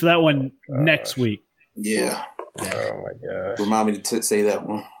to wait for that one next week. Yeah. Oh my gosh. Remind me to say that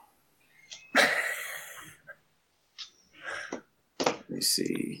one. Let me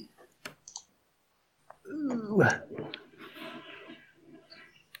see. Ooh.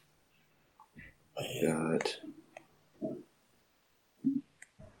 God.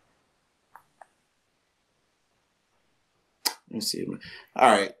 Let me see. All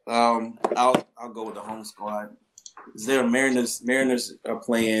right. I'll go with the home squad. Is there Mariners? Mariners are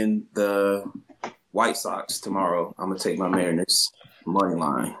playing the White Sox tomorrow. I'm gonna take my Mariners money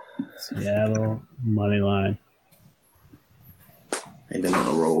line. Seattle money line. They've been on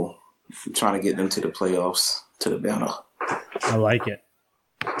a roll. I'm trying to get them to the playoffs, to the banner. I like it.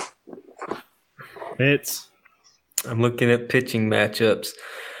 Fitz. I'm looking at pitching matchups.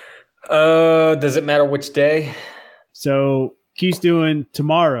 Does it matter which day? So Keith's doing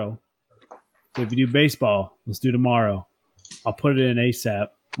tomorrow. So if you do baseball, let's do tomorrow. I'll put it in ASAP.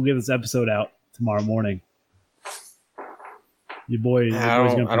 We'll get this episode out tomorrow morning. Your boy. I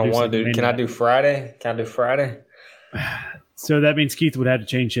don't want to do. Can I do Friday? Can I do Friday? So that means Keith would have to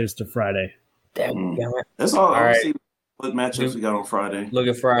change his to Friday. Damn it. That's all. All right. See what matchups we got on Friday. Look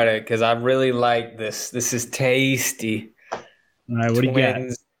at Friday because I really like this. This is tasty. All right, what do you got?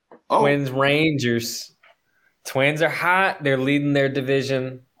 Twins, Rangers. Twins are hot. They're leading their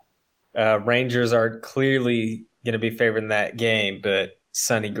division. Rangers are clearly going to be favored in that game, but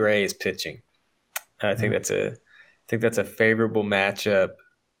Sonny Gray is pitching. I think that's a favorable matchup.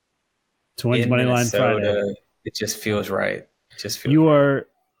 Twins money line Friday. It just feels right.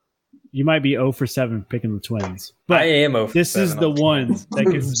 You might be 0 for 7 picking the Twins, but I am 0 for 7. This is the one that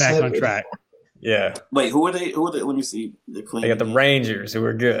gets us back on track. Yeah. Wait, who are they? Let me see. They got the Rangers, who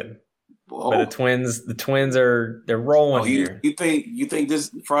are good. But the Twins they're rolling here. You think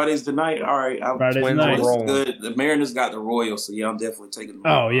this Friday's the night? All right, Friday's the night. Good. The Mariners got the Royals, so yeah, I'm definitely taking.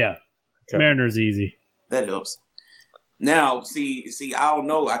 Oh yeah, okay. Mariners easy. That helps. Now, see, I don't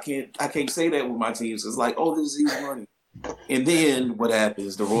know. I can't say that with my teams. It's like, oh, this is easy money, and then what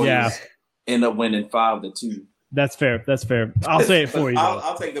happens? The Royals end up winning 5-2. That's fair. I'll say it for you.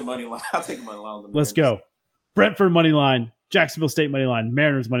 I'll take the money line. I'll take the money line. Let's go. Brentford money line, Jacksonville State money line,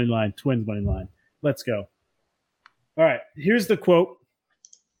 Mariners money line, Twins money line. Let's go. All right, here's the quote.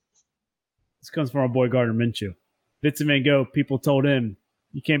 This comes from our boy Gardner Minshew. Vincent Van Gogh, people told him,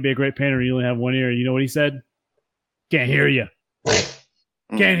 you can't be a great painter, you only have one ear. You know what he said? Can't hear you.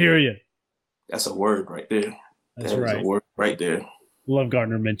 Can't hear you. That's a word right there. That's right. A word right there. Love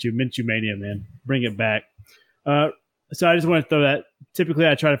Gardner Minshew. Minshew mania, man. Bring it back. So I just want to throw that. Typically,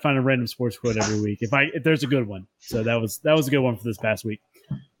 I try to find a random sports quote every week if there's a good one. So that was a good one for this past week.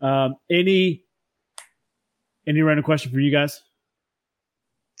 Any random question for you guys?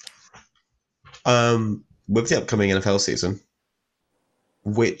 With the upcoming NFL season,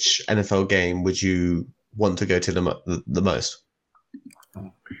 which NFL game would you want to go to the most?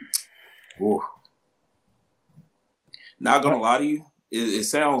 Ooh. Not gonna lie to you, it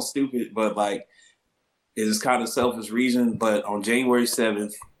sounds stupid, but like it is kind of selfish reason. But on January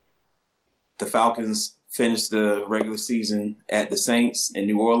 7th, the Falcons finished the regular season at the Saints in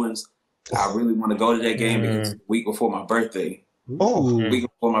New Orleans. I really want to go to that game because it's a week before my birthday. Oh, a week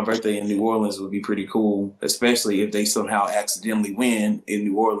before my birthday in New Orleans would be pretty cool, especially if they somehow accidentally win in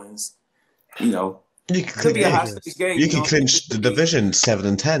New Orleans. You know, you could be a high-stakes game. You can clinch the division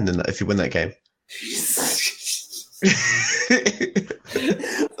 7-10 if you win that game.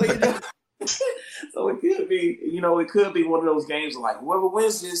 So it could be, it could be one of those games like whoever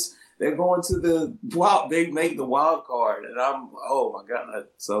wins this, they're going to the they make the wild card, and I'm oh my god.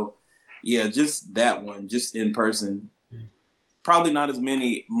 So yeah, just that one, just in person. Probably not as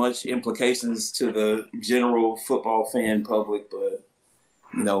much implications to the general football fan public, but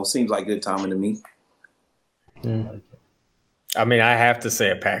seems like good timing to me. I mean, I have to say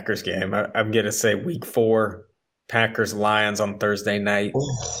a Packers game. I'm gonna say Week 4, Packers Lions on Thursday night.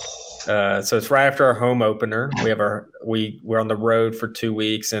 So it's right after our home opener. We're on the road for 2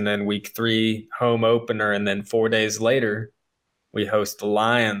 weeks, and then Week 3 home opener, and then 4 days later we host the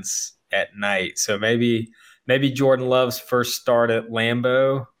Lions at night. So maybe Jordan Love's first start at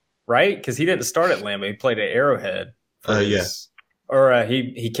Lambeau, right? Because he didn't start at Lambeau; he played at Arrowhead. Yes. Or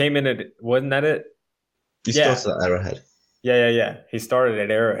he came in at wasn't that it? He started at Arrowhead. Yeah. He started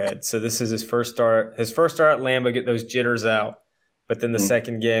at Arrowhead. So this is his first start. His first start at Lambeau, get those jitters out. But then the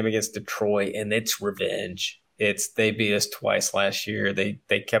second game against Detroit, and it's revenge. They beat us twice last year.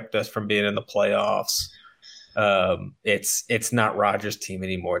 They kept us from being in the playoffs. It's not Rodgers' team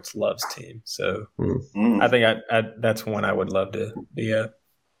anymore. It's Love's team. So I think that's one I would love to be at.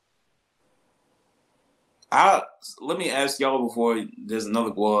 Let me ask y'all before there's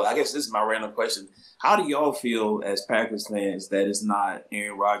another. Well, I guess this is my random question. How do y'all feel as Packers fans that it's not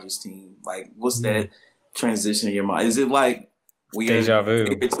Aaron Rodgers' team? Like, what's that transition in your mind? Is it like deja vu?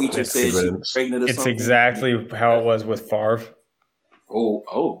 The teacher said she was pregnant or it's something? Exactly how it was with Favre.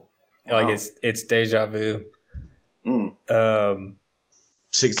 Oh. Like it's deja vu. 65%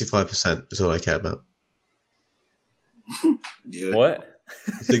 is all I care about. Yeah. What?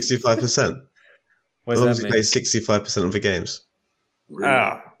 65%. What as long does as that he plays 65% of the games.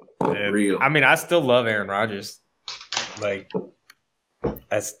 Real. I mean, I still love Aaron Rodgers. Like,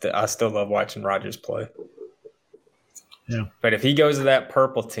 I still love watching Rodgers play. Yeah. But if he goes to that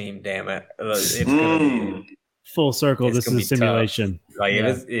purple team, damn it, it's going to be full circle. This is a simulation. Tough. Like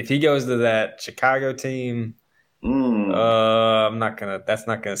if he goes to that Chicago team, I'm not gonna. That's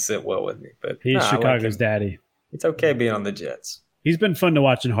not gonna sit well with me. But he's Chicago's daddy. It's okay being on the Jets. He's been fun to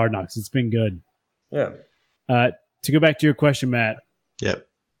watch in Hard Knocks. It's been good. Yeah. To go back to your question, Matt. Yep.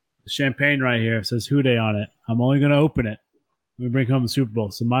 Champagne right here says Houday on it. I'm only going to open it. We bring home the Super Bowl.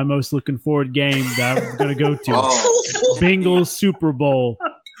 So my most looking forward game that I'm going to go to, Bengals Super Bowl,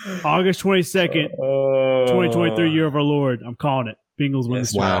 August 22nd, 2023, year of our Lord. I'm calling it. Bengals win the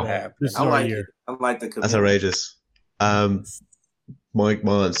Super Bowl. This is our year. I like the commitment. That's outrageous.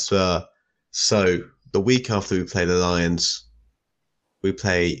 My answer. So the week after we play the Lions, we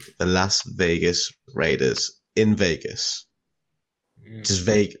play the Las Vegas Raiders in Vegas. Just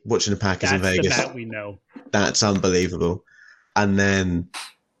watching the Packers in Vegas. That we know. That's unbelievable. And then,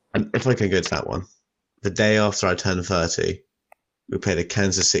 if I can go to that one, the day after I turn 30, we play the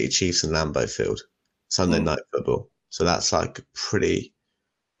Kansas City Chiefs in Lambeau Field, Sunday night football. So that's like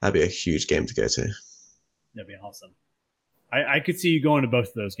that'd be a huge game to go to. That'd be awesome. I could see you going to both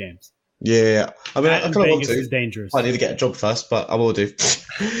of those games. Yeah. I mean, I kind of want to. Is dangerous. I need to get a job first, but I will do.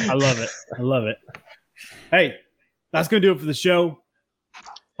 I love it. Hey, that's going to do it for the show.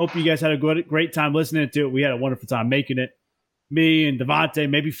 Hope you guys had a great time listening to it. We had a wonderful time making it. Me and Devontae,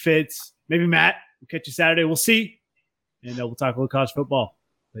 maybe Fitz, maybe Matt. We'll catch you Saturday. We'll see. And we'll talk a little college football.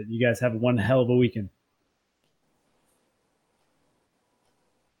 But you guys have one hell of a weekend.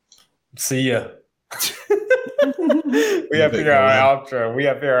 See ya. We have to figure out our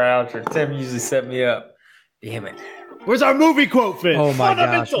outro. Tim usually set me up. Damn it. Where's our movie quote, Fitz? Oh, my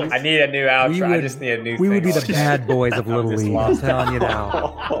gosh. I need a new outro. I just need a new thing. We would be the bad boys of Little League. I'm telling you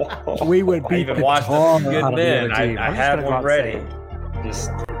now. We would be even watched the good men. I had one ready.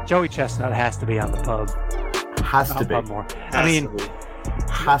 Joey Chestnut has to be on the pub. Has to be.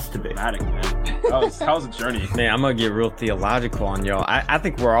 Has to be. That was a journey. Man, I'm going to get real theological on y'all. I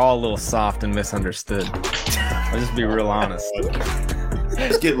think we're all a little soft and misunderstood. I'll just be real honest.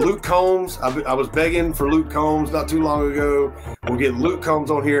 Let's get Luke Combs. I was begging for Luke Combs not too long ago. We'll get Luke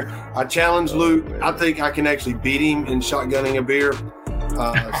Combs on here. I challenge Luke. I think I can actually beat him in shotgunning a beer.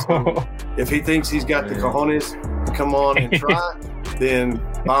 So if he thinks he's got the cojones to come on and try, then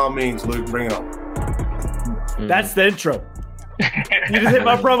by all means, Luke, bring it on. That's the intro. You just hit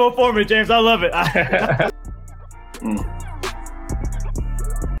my promo for me, James. I love it.